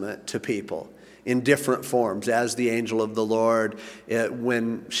Testament to people in different forms, as the angel of the Lord.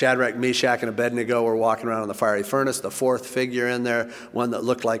 When Shadrach, Meshach, and Abednego were walking around in the fiery furnace, the fourth figure in there, one that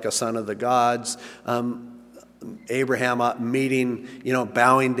looked like a son of the gods. Abraham meeting,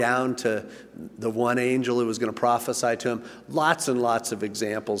 bowing down to the one angel who was going to prophesy to him. Lots and lots of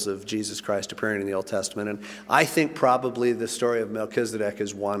examples of Jesus Christ appearing in the Old Testament. And I think probably the story of Melchizedek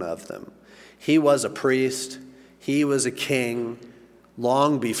is one of them. He was a priest. He was a king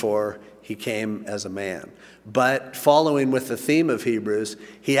long before he came as a man. But following with the theme of Hebrews,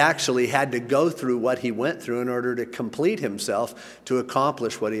 he actually had to go through what he went through in order to complete himself, to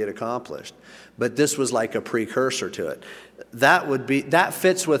accomplish what he had accomplished. But this was like a precursor to it. That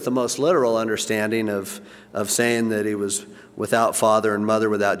fits with the most literal understanding of saying that he was without father and mother,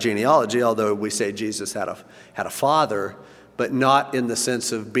 without genealogy, although we say Jesus had a father, but not in the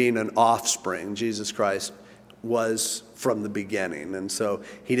sense of being an offspring. Jesus Christ was from the beginning. And so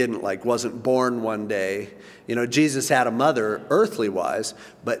he wasn't born one day. Jesus had a mother earthly wise,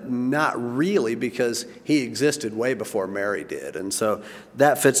 but not really, because he existed way before Mary did. And so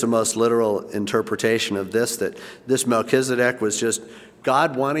that fits the most literal interpretation of this, that this Melchizedek was just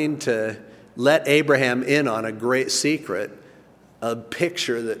God wanting to let Abraham in on a great secret, a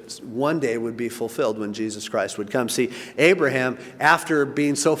picture that one day would be fulfilled when Jesus Christ would come. See, Abraham, after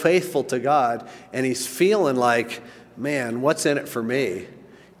being so faithful to God, and he's feeling like, man, what's in it for me?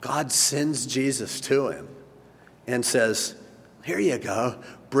 God sends Jesus to him and says, here you go,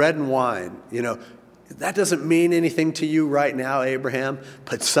 bread and wine. That doesn't mean anything to you right now, Abraham,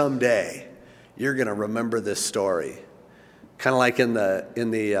 but someday you're going to remember this story. Kind of like in that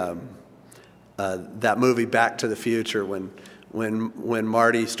movie Back to the Future, when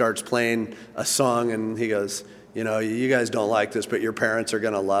Marty starts playing a song and he goes, you guys don't like this, but your parents are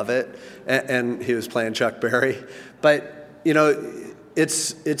going to love it. And he was playing Chuck Berry. But,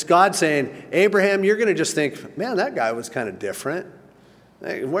 it's God saying, Abraham, you're going to just think, man, that guy was kind of different.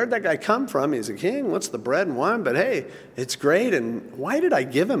 Hey, where'd that guy come from? He's a king. What's the bread and wine? But hey, it's great. And why did I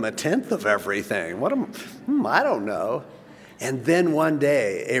give him 1/10 of everything? I don't know. And then one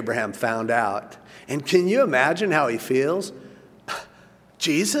day, Abraham found out. And can you imagine how he feels?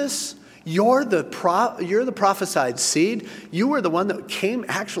 Jesus, you're the prophesied seed. You were the one that came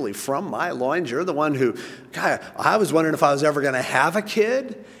actually from my loins. You're the one who, God, I was wondering if I was ever going to have a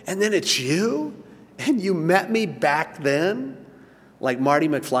kid. And then it's you. And you met me back then. Like Marty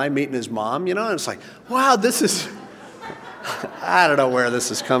McFly meeting his mom, and it's like, wow, this is, I don't know where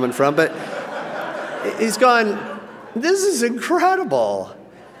this is coming from, but he's gone, this is incredible.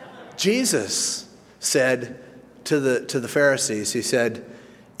 Jesus said to the Pharisees, he said,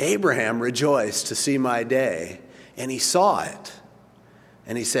 Abraham rejoiced to see my day, and he saw it.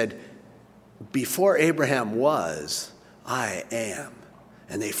 And he said, before Abraham was, I am.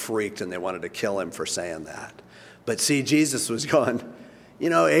 And they freaked and they wanted to kill him for saying that. But see, Jesus was going,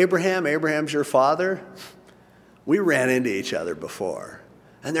 Abraham's your father. We ran into each other before.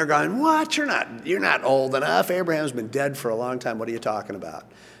 And they're going, what? You're not old enough. Abraham's been dead for a long time. What are you talking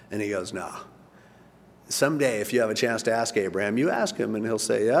about? And he goes, no. Someday, if you have a chance to ask Abraham, you ask him and he'll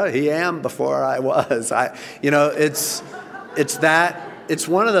say, yeah, he am before I was. It's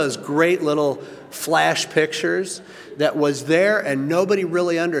one of those great little flash pictures that was there and nobody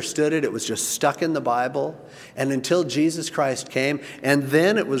really understood it. It was just stuck in the Bible. And until Jesus Christ came, and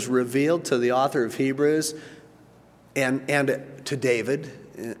then it was revealed to the author of Hebrews and to David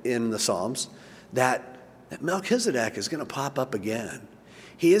in the Psalms that Melchizedek is going to pop up again.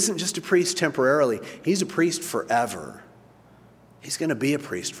 He isn't just a priest temporarily. He's a priest forever. He's going to be a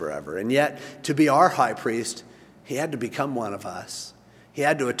priest forever. And yet, to be our high priest, he had to become one of us. He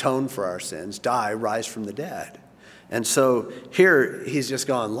had to atone for our sins, die, rise from the dead. And so here he's just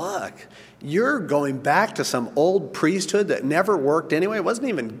going, look, you're going back to some old priesthood that never worked anyway. It wasn't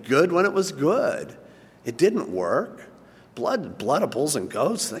even good when it was good. It didn't work. Blood of bulls and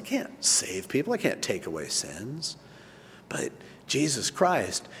goats, that can't save people. It can't take away sins. But Jesus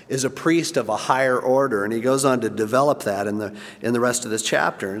Christ is a priest of a higher order, and he goes on to develop that in the rest of this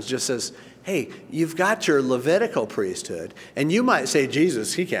chapter. And it just says, hey, you've got your Levitical priesthood. And you might say,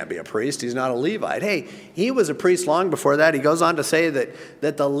 Jesus, he can't be a priest. He's not a Levite. Hey, he was a priest long before that. He goes on to say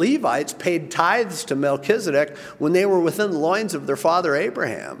that the Levites paid tithes to Melchizedek when they were within the loins of their father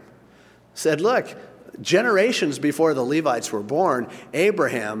Abraham. Said, look, generations before the Levites were born,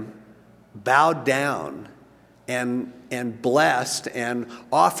 Abraham bowed down and blessed and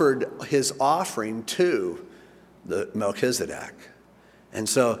offered his offering to the Melchizedek. And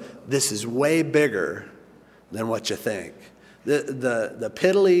so this is way bigger than what you think. The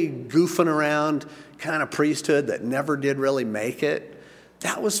piddly, goofing around kind of priesthood that never did really make it,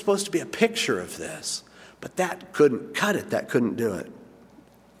 that was supposed to be a picture of this. But that couldn't cut it. That couldn't do it.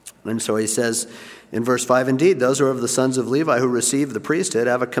 And so he says in verse 5, indeed, those who are of the sons of Levi who receive the priesthood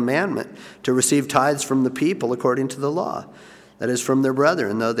have a commandment to receive tithes from the people according to the law, that is, from their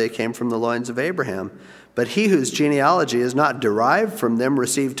brethren, though they came from the loins of Abraham. But he whose genealogy is not derived from them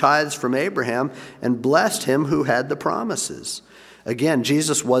received tithes from Abraham and blessed him who had the promises. Again,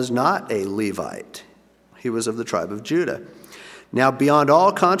 Jesus was not a Levite. He was of the tribe of Judah. Now, beyond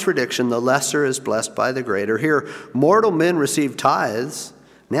all contradiction, the lesser is blessed by the greater. Here, mortal men receive tithes.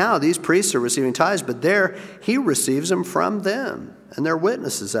 Now, these priests are receiving tithes, but there, he receives them from them, and they're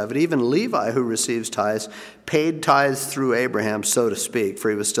witnesses of it. Even Levi, who receives tithes, paid tithes through Abraham, so to speak, for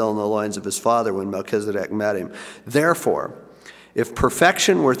he was still in the loins of his father when Melchizedek met him. Therefore, if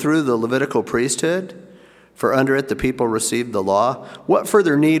perfection were through the Levitical priesthood, for under it the people received the law, what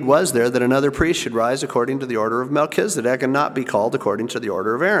further need was there that another priest should rise according to the order of Melchizedek and not be called according to the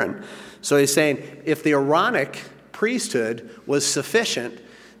order of Aaron? So he's saying, if the Aaronic priesthood was sufficient,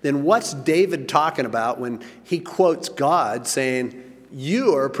 then what's David talking about when he quotes God saying,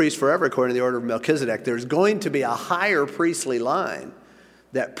 you are a priest forever according to the order of Melchizedek? There's going to be a higher priestly line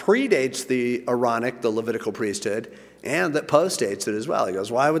that predates the Aaronic, the Levitical priesthood, and that postdates it as well. He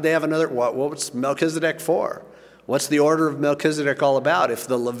goes, why would they have another? What's Melchizedek for? What's the order of Melchizedek all about if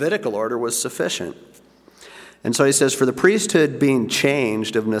the Levitical order was sufficient? And so he says, for the priesthood being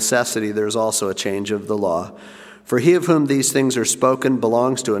changed of necessity, there's also a change of the law. For he of whom these things are spoken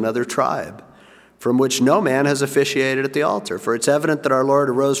belongs to another tribe, from which no man has officiated at the altar. For it's evident that our Lord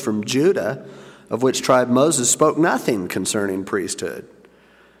arose from Judah, of which tribe Moses spoke nothing concerning priesthood.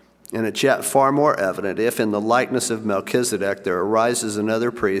 And it's yet far more evident if in the likeness of Melchizedek there arises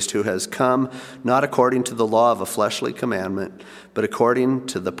another priest who has come not according to the law of a fleshly commandment, but according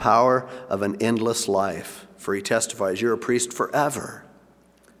to the power of an endless life. For he testifies, you're a priest forever,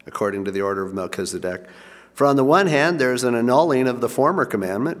 according to the order of Melchizedek. For on the one hand, there's an annulling of the former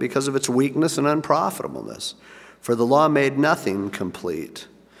commandment because of its weakness and unprofitableness. For the law made nothing complete.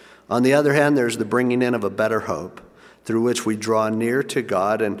 On the other hand, there's the bringing in of a better hope, through which we draw near to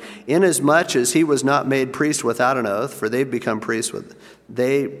God. And inasmuch as he was not made priest without an oath, for they have become priests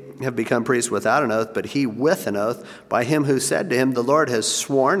without an oath, but he with an oath, by him who said to him, the Lord has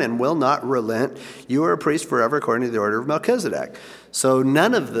sworn and will not relent, you are a priest forever according to the order of Melchizedek. So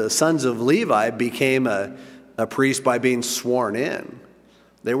none of the sons of Levi became a priest by being sworn in.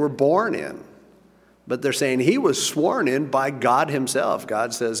 They were born in. But they're saying he was sworn in by God himself.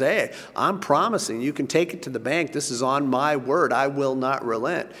 God says, hey, I'm promising you can take it to the bank. This is on my word. I will not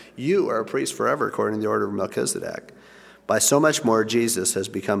relent. You are a priest forever according to the order of Melchizedek. By so much more, Jesus has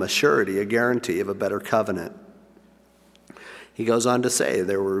become a surety, a guarantee of a better covenant. He goes on to say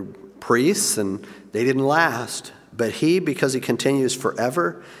there were priests and they didn't last. But he, because he continues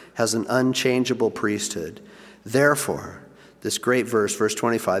forever, has an unchangeable priesthood. Therefore, this great verse, verse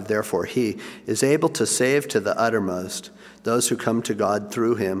 25, therefore he is able to save to the uttermost those who come to God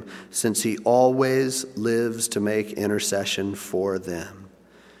through him, since he always lives to make intercession for them.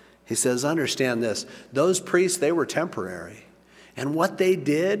 He says, understand this, those priests, they were temporary. And what they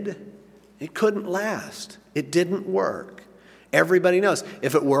did, it couldn't last. It didn't work. Everybody knows,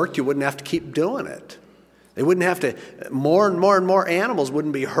 if it worked, you wouldn't have to keep doing it. They wouldn't have to, more and more and more animals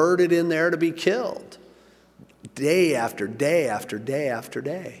wouldn't be herded in there to be killed. Day after day after day after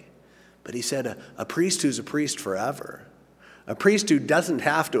day. But he said a priest who's a priest forever, a priest who doesn't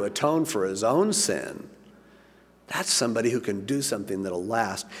have to atone for his own sin, that's somebody who can do something that'll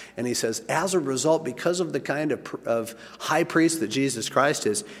last. And he says, as a result, because of the kind of high priest that Jesus Christ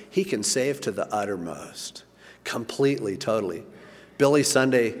is, he can save to the uttermost, completely, totally. Billy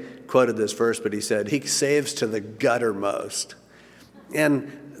Sunday quoted this verse, but he said, he saves to the guttermost.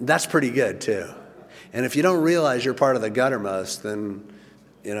 And that's pretty good, too. And if you don't realize you're part of the guttermost, then,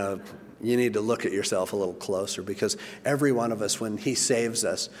 you need to look at yourself a little closer, because every one of us, when he saves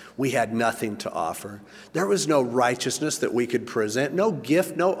us, we had nothing to offer. There was no righteousness that we could present, no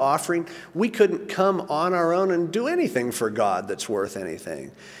gift, no offering. We couldn't come on our own and do anything for God that's worth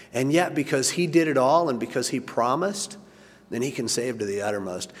anything. And yet, because he did it all and because he promised, then he can save to the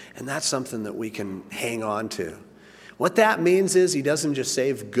uttermost. And that's something that we can hang on to. What that means is he doesn't just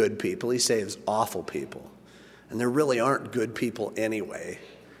save good people, he saves awful people. And there really aren't good people anyway.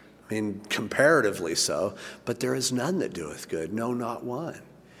 I mean, comparatively so, but there is none that doeth good, no, not one.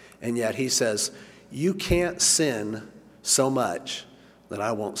 And yet he says, you can't sin so much that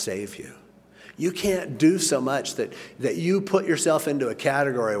I won't save you. You can't do so much that you put yourself into a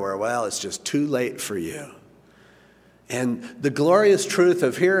category where, well, it's just too late for you. And the glorious truth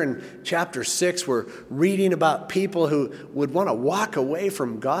of here in chapter 6, we're reading about people who would want to walk away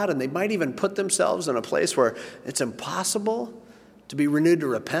from God, and they might even put themselves in a place where it's impossible to be renewed to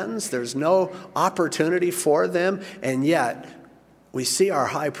repentance. There's no opportunity for them. And yet, we see our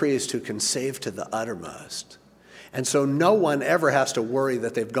high priest who can save to the uttermost. And so no one ever has to worry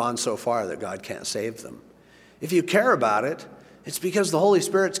that they've gone so far that God can't save them. If you care about it, it's because the Holy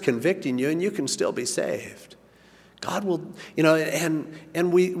Spirit's convicting you and you can still be saved. God will,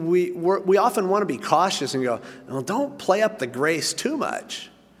 and we often want to be cautious and go, well, don't play up the grace too much.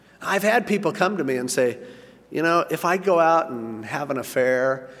 I've had people come to me and say, if I go out and have an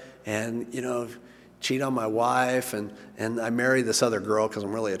affair and, cheat on my wife and I marry this other girl because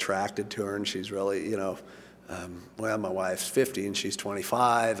I'm really attracted to her and she's really, my wife's 50 and she's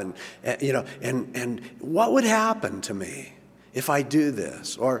 25 and what would happen to me if I do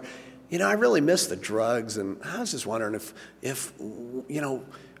this? Or, I really miss the drugs, and I was just wondering if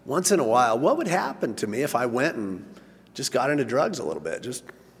once in a while, what would happen to me if I went and just got into drugs a little bit, just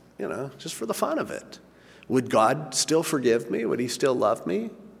for the fun of it? Would God still forgive me? Would he still love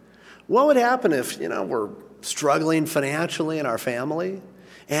me? What would happen if, we're struggling financially in our family,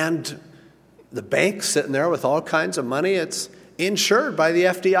 and the bank's sitting there with all kinds of money? It's insured by the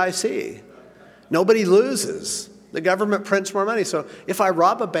FDIC. Nobody loses. The government prints more money. So if I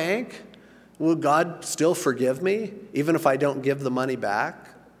rob a bank, will God still forgive me, even if I don't give the money back?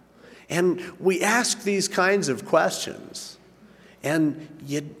 And we ask these kinds of questions, and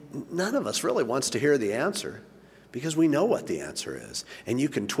none of us really wants to hear the answer because we know what the answer is. And you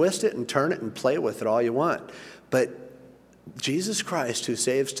can twist it and turn it and play with it all you want. But Jesus Christ, who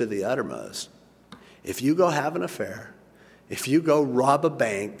saves to the uttermost, if you go have an affair, if you go rob a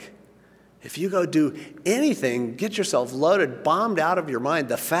bank, if you go do anything, get yourself loaded, bombed out of your mind,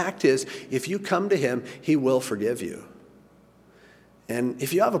 the fact is, if you come to him, he will forgive you. And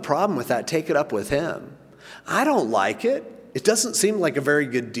if you have a problem with that, take it up with him. I don't like it. It doesn't seem like a very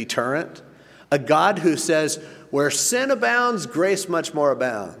good deterrent. A God who says, where sin abounds, grace much more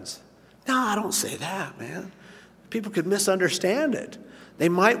abounds. No, I don't say that, man. People could misunderstand it. They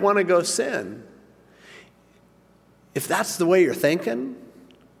might want to go sin. If that's the way you're thinking,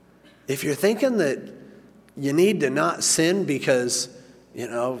 if you're thinking that you need to not sin because,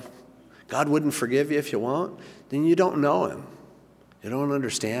 God wouldn't forgive you if you won't, then you don't know him. You don't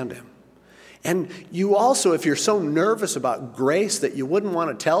understand him. And you also, if you're so nervous about grace that you wouldn't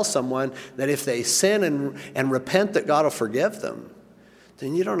want to tell someone that if they sin and repent that God will forgive them,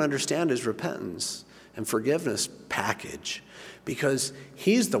 then you don't understand his repentance and forgiveness package, because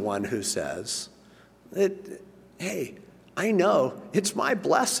he's the one who says that, hey, I know it's my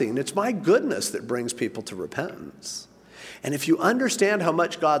blessing, it's my goodness that brings people to repentance. And if you understand how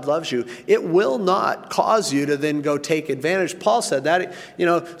much God loves you, it will not cause you to then go take advantage. Paul said that,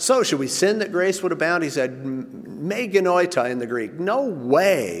 so should we sin that grace would abound? He said, me genoita in the Greek. No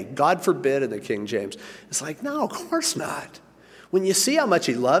way, God forbid in the King James. It's like, no, of course not. When you see how much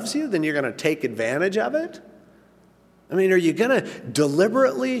he loves you, then you're going to take advantage of it? I mean, are you going to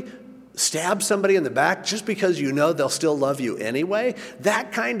deliberately stab somebody in the back just because you know they'll still love you anyway?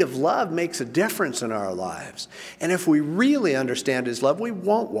 That kind of love makes a difference in our lives. And if we really understand his love, we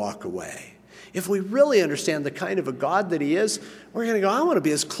won't walk away. If we really understand the kind of a God that he is, we're going to go, I want to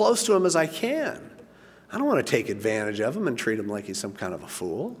be as close to him as I can. I don't want to take advantage of him and treat him like he's some kind of a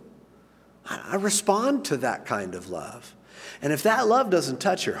fool. I respond to that kind of love. And if that love doesn't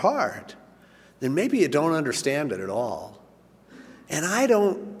touch your heart, then maybe you don't understand it at all. And I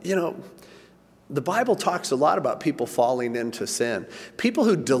don't, the Bible talks a lot about people falling into sin. People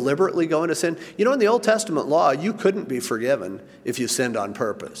who deliberately go into sin. In the Old Testament law, you couldn't be forgiven if you sinned on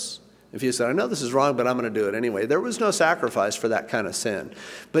purpose. If you said, I know this is wrong, but I'm going to do it anyway. There was no sacrifice for that kind of sin.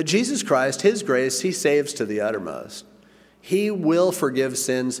 But Jesus Christ, his grace, he saves to the uttermost. He will forgive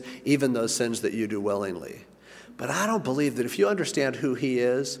sins, even those sins that you do willingly. But I don't believe that if you understand who he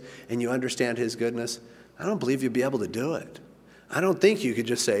is and you understand his goodness, I don't believe you'll be able to do it. I don't think you could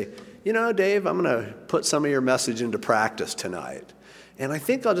just say, Dave, I'm going to put some of your message into practice tonight. And I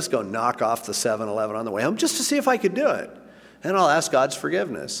think I'll just go knock off the 7-Eleven on the way home just to see if I could do it. And I'll ask God's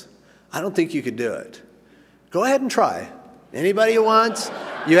forgiveness. I don't think you could do it. Go ahead and try. Anybody who wants,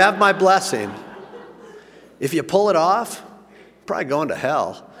 you have my blessing. If you pull it off, you're probably going to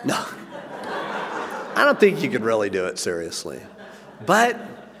hell. No. I don't think you could really do it seriously. But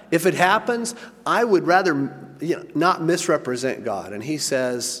if it happens, I would rather not misrepresent God. And he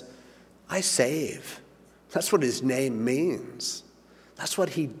says, I save. That's what his name means. That's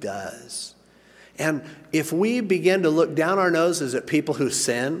what he does. And if we begin to look down our noses at people who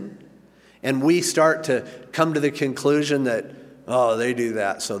sin, and we start to come to the conclusion that, oh, they do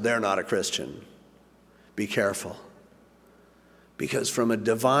that, so they're not a Christian, be careful. Because from a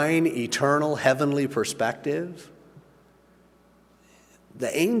divine, eternal, heavenly perspective,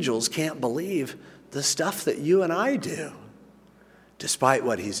 the angels can't believe the stuff that you and I do, despite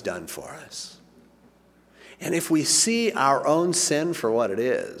what he's done for us. And if we see our own sin for what it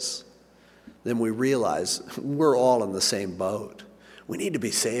is, then we realize we're all in the same boat. We need to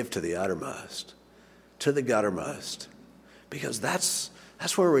be saved to the uttermost, to the guttermost, because that's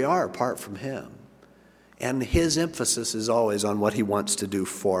where we are apart from him. And his emphasis is always on what he wants to do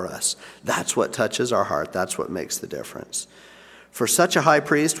for us. That's what touches our heart. That's what makes the difference. For such a high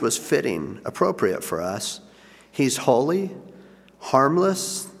priest was fitting, appropriate for us. He's holy,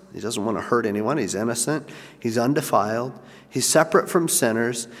 harmless. He doesn't want to hurt anyone. He's innocent. He's undefiled. He's separate from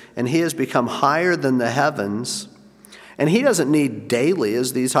sinners, and he has become higher than the heavens. And he doesn't need daily,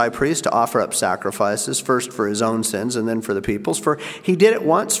 as these high priests, to offer up sacrifices, first for his own sins and then for the people's, for he did it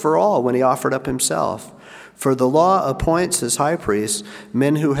once for all when he offered up himself. For the law appoints as high priests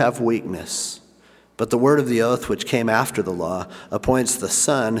men who have weakness. But the word of the oath which came after the law appoints the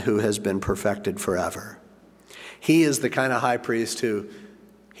Son who has been perfected forever. He is the kind of high priest who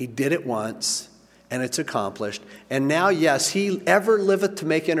he did it once and it's accomplished. And now, yes, he ever liveth to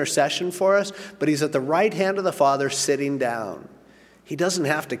make intercession for us, but he's at the right hand of the Father sitting down. He doesn't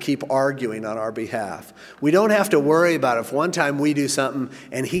have to keep arguing on our behalf. We don't have to worry about if one time we do something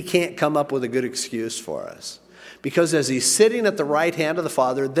and he can't come up with a good excuse for us. Because as he's sitting at the right hand of the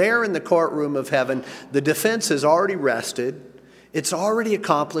Father, there in the courtroom of heaven, the defense has already rested. It's already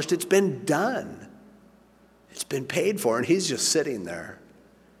accomplished. It's been done. It's been paid for, and he's just sitting there.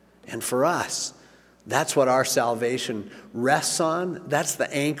 And for us, that's what our salvation rests on. That's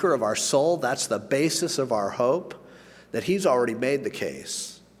the anchor of our soul. That's the basis of our hope, that he's already made the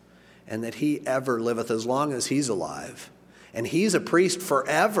case, and that he ever liveth as long as he's alive. And he's a priest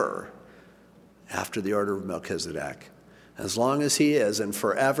forever after the order of Melchizedek. As long as he is, and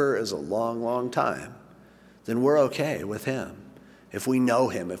forever is a long, long time, then we're okay with him. If we know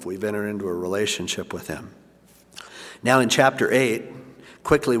him, if we've entered into a relationship with him. Now in chapter 8,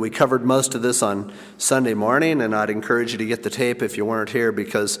 quickly, we covered most of this on Sunday morning, and I'd encourage you to get the tape if you weren't here,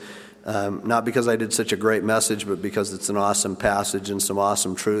 because not because I did such a great message, but because it's an awesome passage and some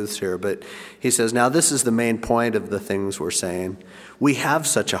awesome truths here. But he says, now this is the main point of the things we're saying. We have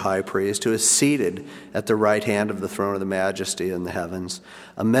such a high priest who is seated at the right hand of the throne of the majesty in the heavens,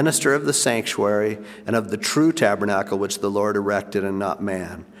 a minister of the sanctuary and of the true tabernacle which the Lord erected and not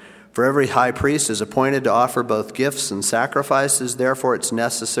man. For every high priest is appointed to offer both gifts and sacrifices. Therefore, it's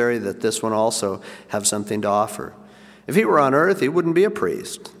necessary that this one also have something to offer. If he were on earth, he wouldn't be a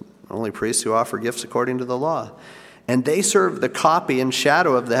priest. Only priests who offer gifts according to the law. And they serve the copy and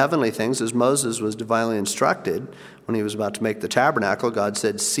shadow of the heavenly things, as Moses was divinely instructed. When he was about to make the tabernacle, God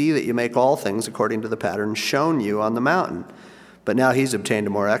said, see that you make all things according to the pattern shown you on the mountain. But now he's obtained a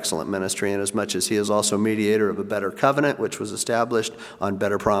more excellent ministry, inasmuch as he is also mediator of a better covenant, which was established on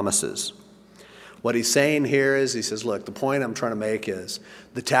better promises. What he's saying here is, he says, look, the point I'm trying to make is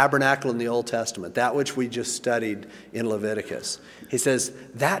the tabernacle in the Old Testament, that which we just studied in Leviticus. He says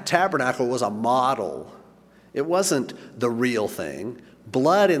that tabernacle was a model. It wasn't the real thing.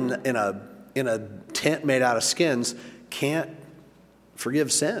 Blood in a tent made out of skins can't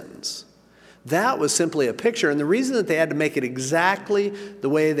forgive sins. That was simply a picture. And the reason that they had to make it exactly the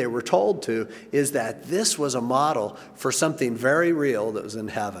way they were told to is that this was a model for something very real that was in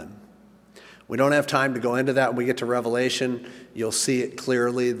heaven. We don't have time to go into that. When we get to Revelation, you'll see it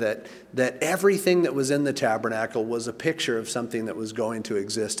clearly that everything that was in the tabernacle was a picture of something that was going to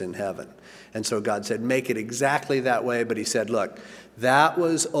exist in heaven. And so God said, make it exactly that way. But he said, look, that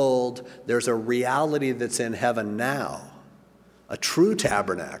was old. There's a reality that's in heaven now, a true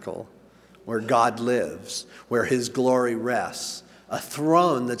tabernacle where God lives, where his glory rests, a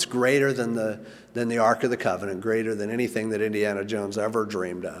throne that's greater than the Ark of the Covenant, greater than anything that Indiana Jones ever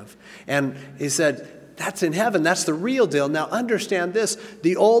dreamed of. And he said, that's in heaven. That's the real deal. Now understand this.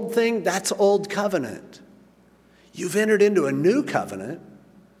 The old thing, that's old covenant. You've entered into a new covenant,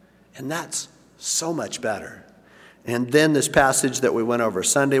 and that's so much better. And then this passage that we went over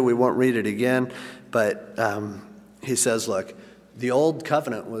Sunday, we won't read it again, but he says, look, the old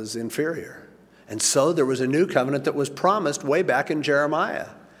covenant was inferior. And so there was a new covenant that was promised way back in Jeremiah.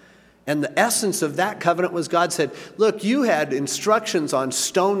 And the essence of that covenant was God said, look, you had instructions on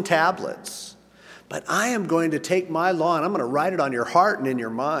stone tablets, but I am going to take my law and I'm going to write it on your heart and in your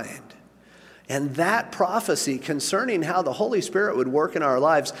mind. And that prophecy concerning how the Holy Spirit would work in our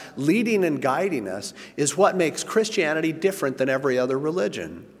lives, leading and guiding us, is what makes Christianity different than every other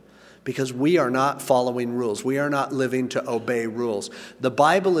religion. because we are not following rules. We are not living to obey rules. The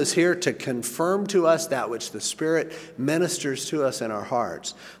Bible is here to confirm to us that which the Spirit ministers to us in our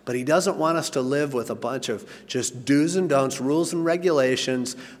hearts. But he doesn't want us to live with a bunch of just do's and don'ts, rules and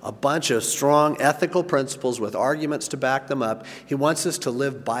regulations, a bunch of strong ethical principles with arguments to back them up. He wants us to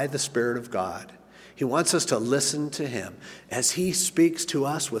live by the Spirit of God. He wants us to listen to him as he speaks to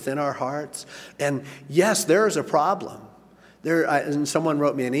us within our hearts. And yes, there is a problem. And someone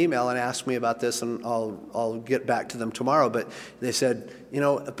wrote me an email and asked me about this, and I'll get back to them tomorrow. But they said,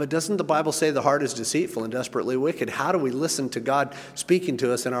 but doesn't the Bible say the heart is deceitful and desperately wicked? How do we listen to God speaking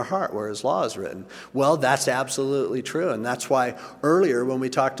to us in our heart where his law is written? Well, that's absolutely true. And that's why earlier when we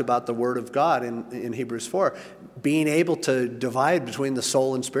talked about the word of God in Hebrews 4, being able to divide between the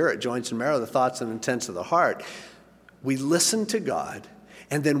soul and spirit, joints and marrow, the thoughts and intents of the heart, we listen to God.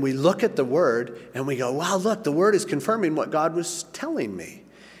 And then we look at the word and we go, wow, look, the word is confirming what God was telling me.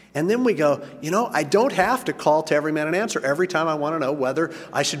 And then we go, I don't have to call to every man an answer every time I want to know whether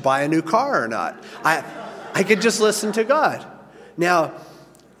I should buy a new car or not. I could just listen to God. Now,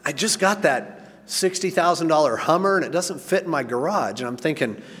 I just got that $60,000 Hummer and it doesn't fit in my garage. And I'm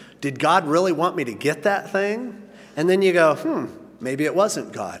thinking, did God really want me to get that thing? And then you go, maybe it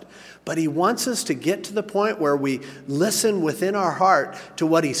wasn't God. But he wants us to get to the point where we listen within our heart to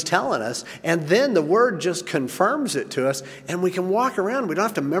what he's telling us, and then the word just confirms it to us, and we can walk around. We don't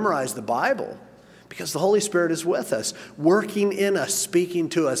have to memorize the Bible because the Holy Spirit is with us, working in us, speaking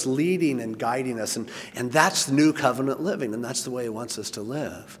to us, leading and guiding us. And that's the new covenant living, and that's the way he wants us to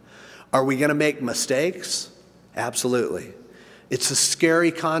live. Are we going to make mistakes? Absolutely. It's a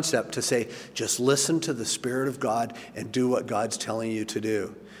scary concept to say, just listen to the Spirit of God and do what God's telling you to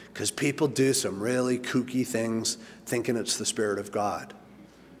do. Because people do some really kooky things thinking it's the Spirit of God.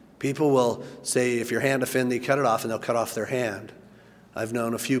 People will say, if your hand offends thee, cut it off, and they'll cut off their hand. I've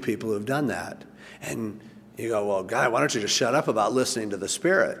known a few people who have done that. And you go, well, God, why don't you just shut up about listening to the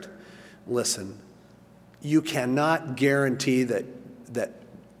Spirit? Listen, you cannot guarantee that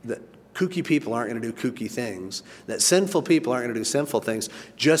kooky people aren't going to do kooky things, that sinful people aren't going to do sinful things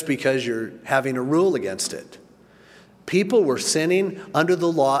just because you're having a rule against it. People were sinning under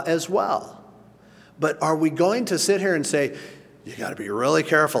the law as well. But are we going to sit here and say, you got to be really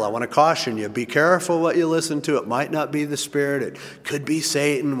careful. I want to caution you. Be careful what you listen to. It might not be the Spirit. It could be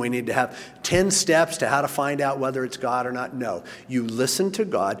Satan. We need to have 10 steps to how to find out whether it's God or not. No. You listen to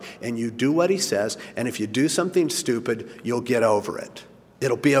God and you do what he says. And if you do something stupid, you'll get over it.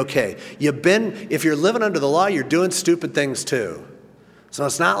 It'll be okay. If you're living under the law, you're doing stupid things too. So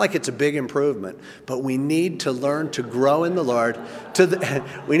it's not like it's a big improvement, but we need to learn to grow in the Lord.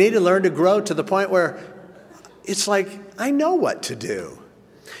 We need to learn to grow to the point where it's like, I know what to do.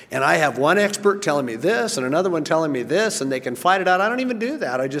 And I have one expert telling me this and another one telling me this, and they can fight it out. I don't even do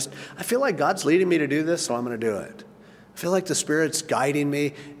that. I feel like God's leading me to do this, so I'm going to do it. I feel like the Spirit's guiding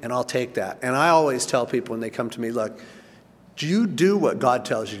me, and I'll take that. And I always tell people when they come to me, look, you do what God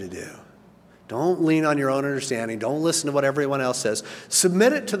tells you to do. Don't lean on your own understanding. Don't listen to what everyone else says.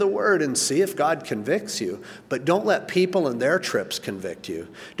 Submit it to the word and see if God convicts you. But don't let people and their trips convict you.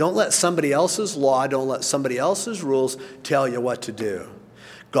 Don't let somebody else's law, don't let somebody else's rules tell you what to do.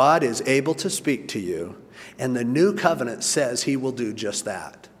 God is able to speak to you, and the new covenant says he will do just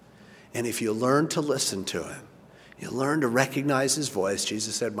that. And if you learn to listen to him, you learn to recognize his voice.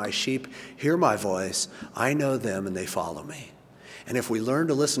 Jesus said, my sheep hear my voice. I know them and they follow me. And if we learn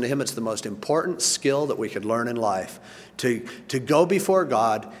to listen to him, it's the most important skill that we could learn in life, to go before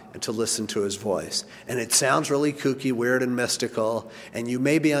God and to listen to his voice. And it sounds really kooky, weird, and mystical, and you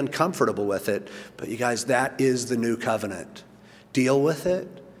may be uncomfortable with it, but you guys, that is the new covenant. Deal with it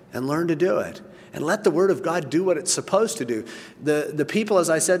and learn to do it. And let the word of God do what it's supposed to do. The people, as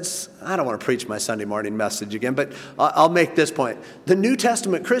I said, I don't want to preach my Sunday morning message again, but I'll make this point. The New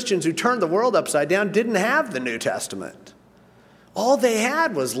Testament Christians who turned the world upside down didn't have the New Testament. All they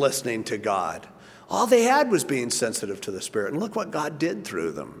had was listening to God. All they had was being sensitive to the Spirit. And look what God did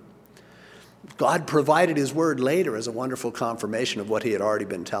through them. God provided his word later as a wonderful confirmation of what he had already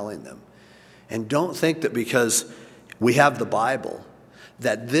been telling them. And don't think that because we have the Bible,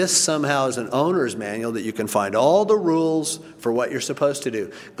 that this somehow is an owner's manual that you can find all the rules for what you're supposed to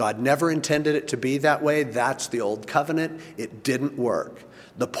do. God never intended it to be that way. That's the old covenant. It didn't work.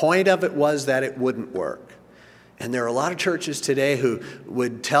 The point of it was that it wouldn't work. And there are a lot of churches today who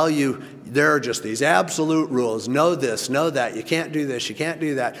would tell you there are just these absolute rules. Know this, know that. You can't do this, you can't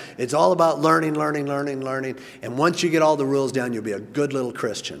do that. It's all about learning. And once you get all the rules down, you'll be a good little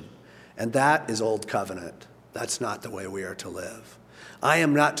Christian. And that is old covenant. That's not the way we are to live. I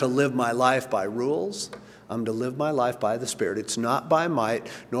am not to live my life by rules. I'm to live my life by the Spirit. It's not by might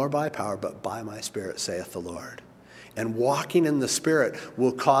nor by power, but by my Spirit, saith the Lord. And walking in the Spirit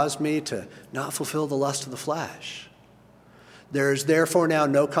will cause me to not fulfill the lust of the flesh. There is therefore now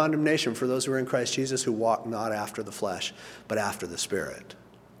no condemnation for those who are in Christ Jesus, who walk not after the flesh, but after the Spirit.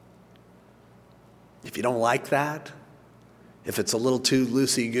 If you don't like that, if it's a little too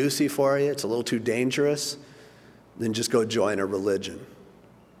loosey-goosey for you, it's a little too dangerous, then just go join a religion.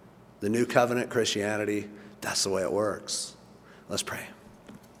 The New Covenant Christianity, that's the way it works. Let's pray.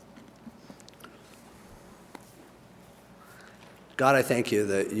 God, I thank you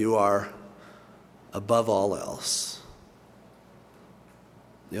that you are above all else,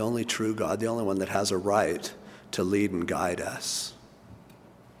 the only true God, the only one that has a right to lead and guide us.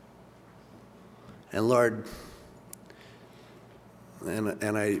 And Lord,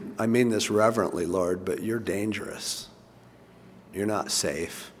 and I mean this reverently, Lord, but you're dangerous. You're not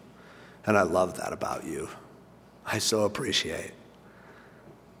safe. And I love that about you. I so appreciate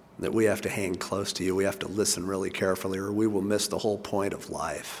that we have to hang close to you. We have to listen really carefully, or we will miss the whole point of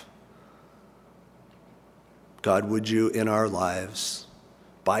life. God, would you in our lives,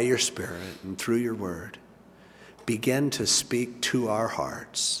 by your Spirit and through your word, begin to speak to our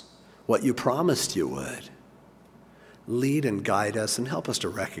hearts what you promised you would. Lead and guide us and help us to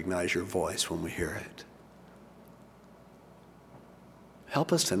recognize your voice when we hear it.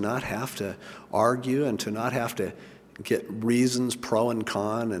 Help us to not have to argue and to not have to get reasons pro and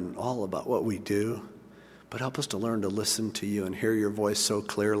con and all about what we do, but help us to learn to listen to you and hear your voice so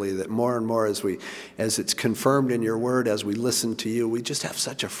clearly that more and more as it's confirmed in your word, as we listen to you, we just have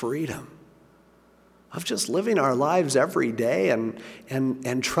such a freedom of just living our lives every day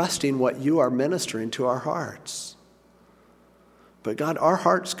and trusting what you are ministering to our hearts. But God, our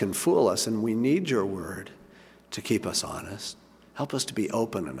hearts can fool us, and we need your word to keep us honest. Help us to be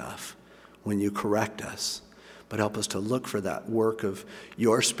open enough when you correct us, but help us to look for that work of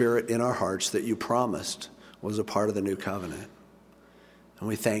your Spirit in our hearts that you promised was a part of the new covenant. And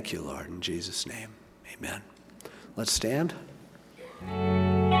we thank you, Lord, in Jesus' name. Amen. Let's stand.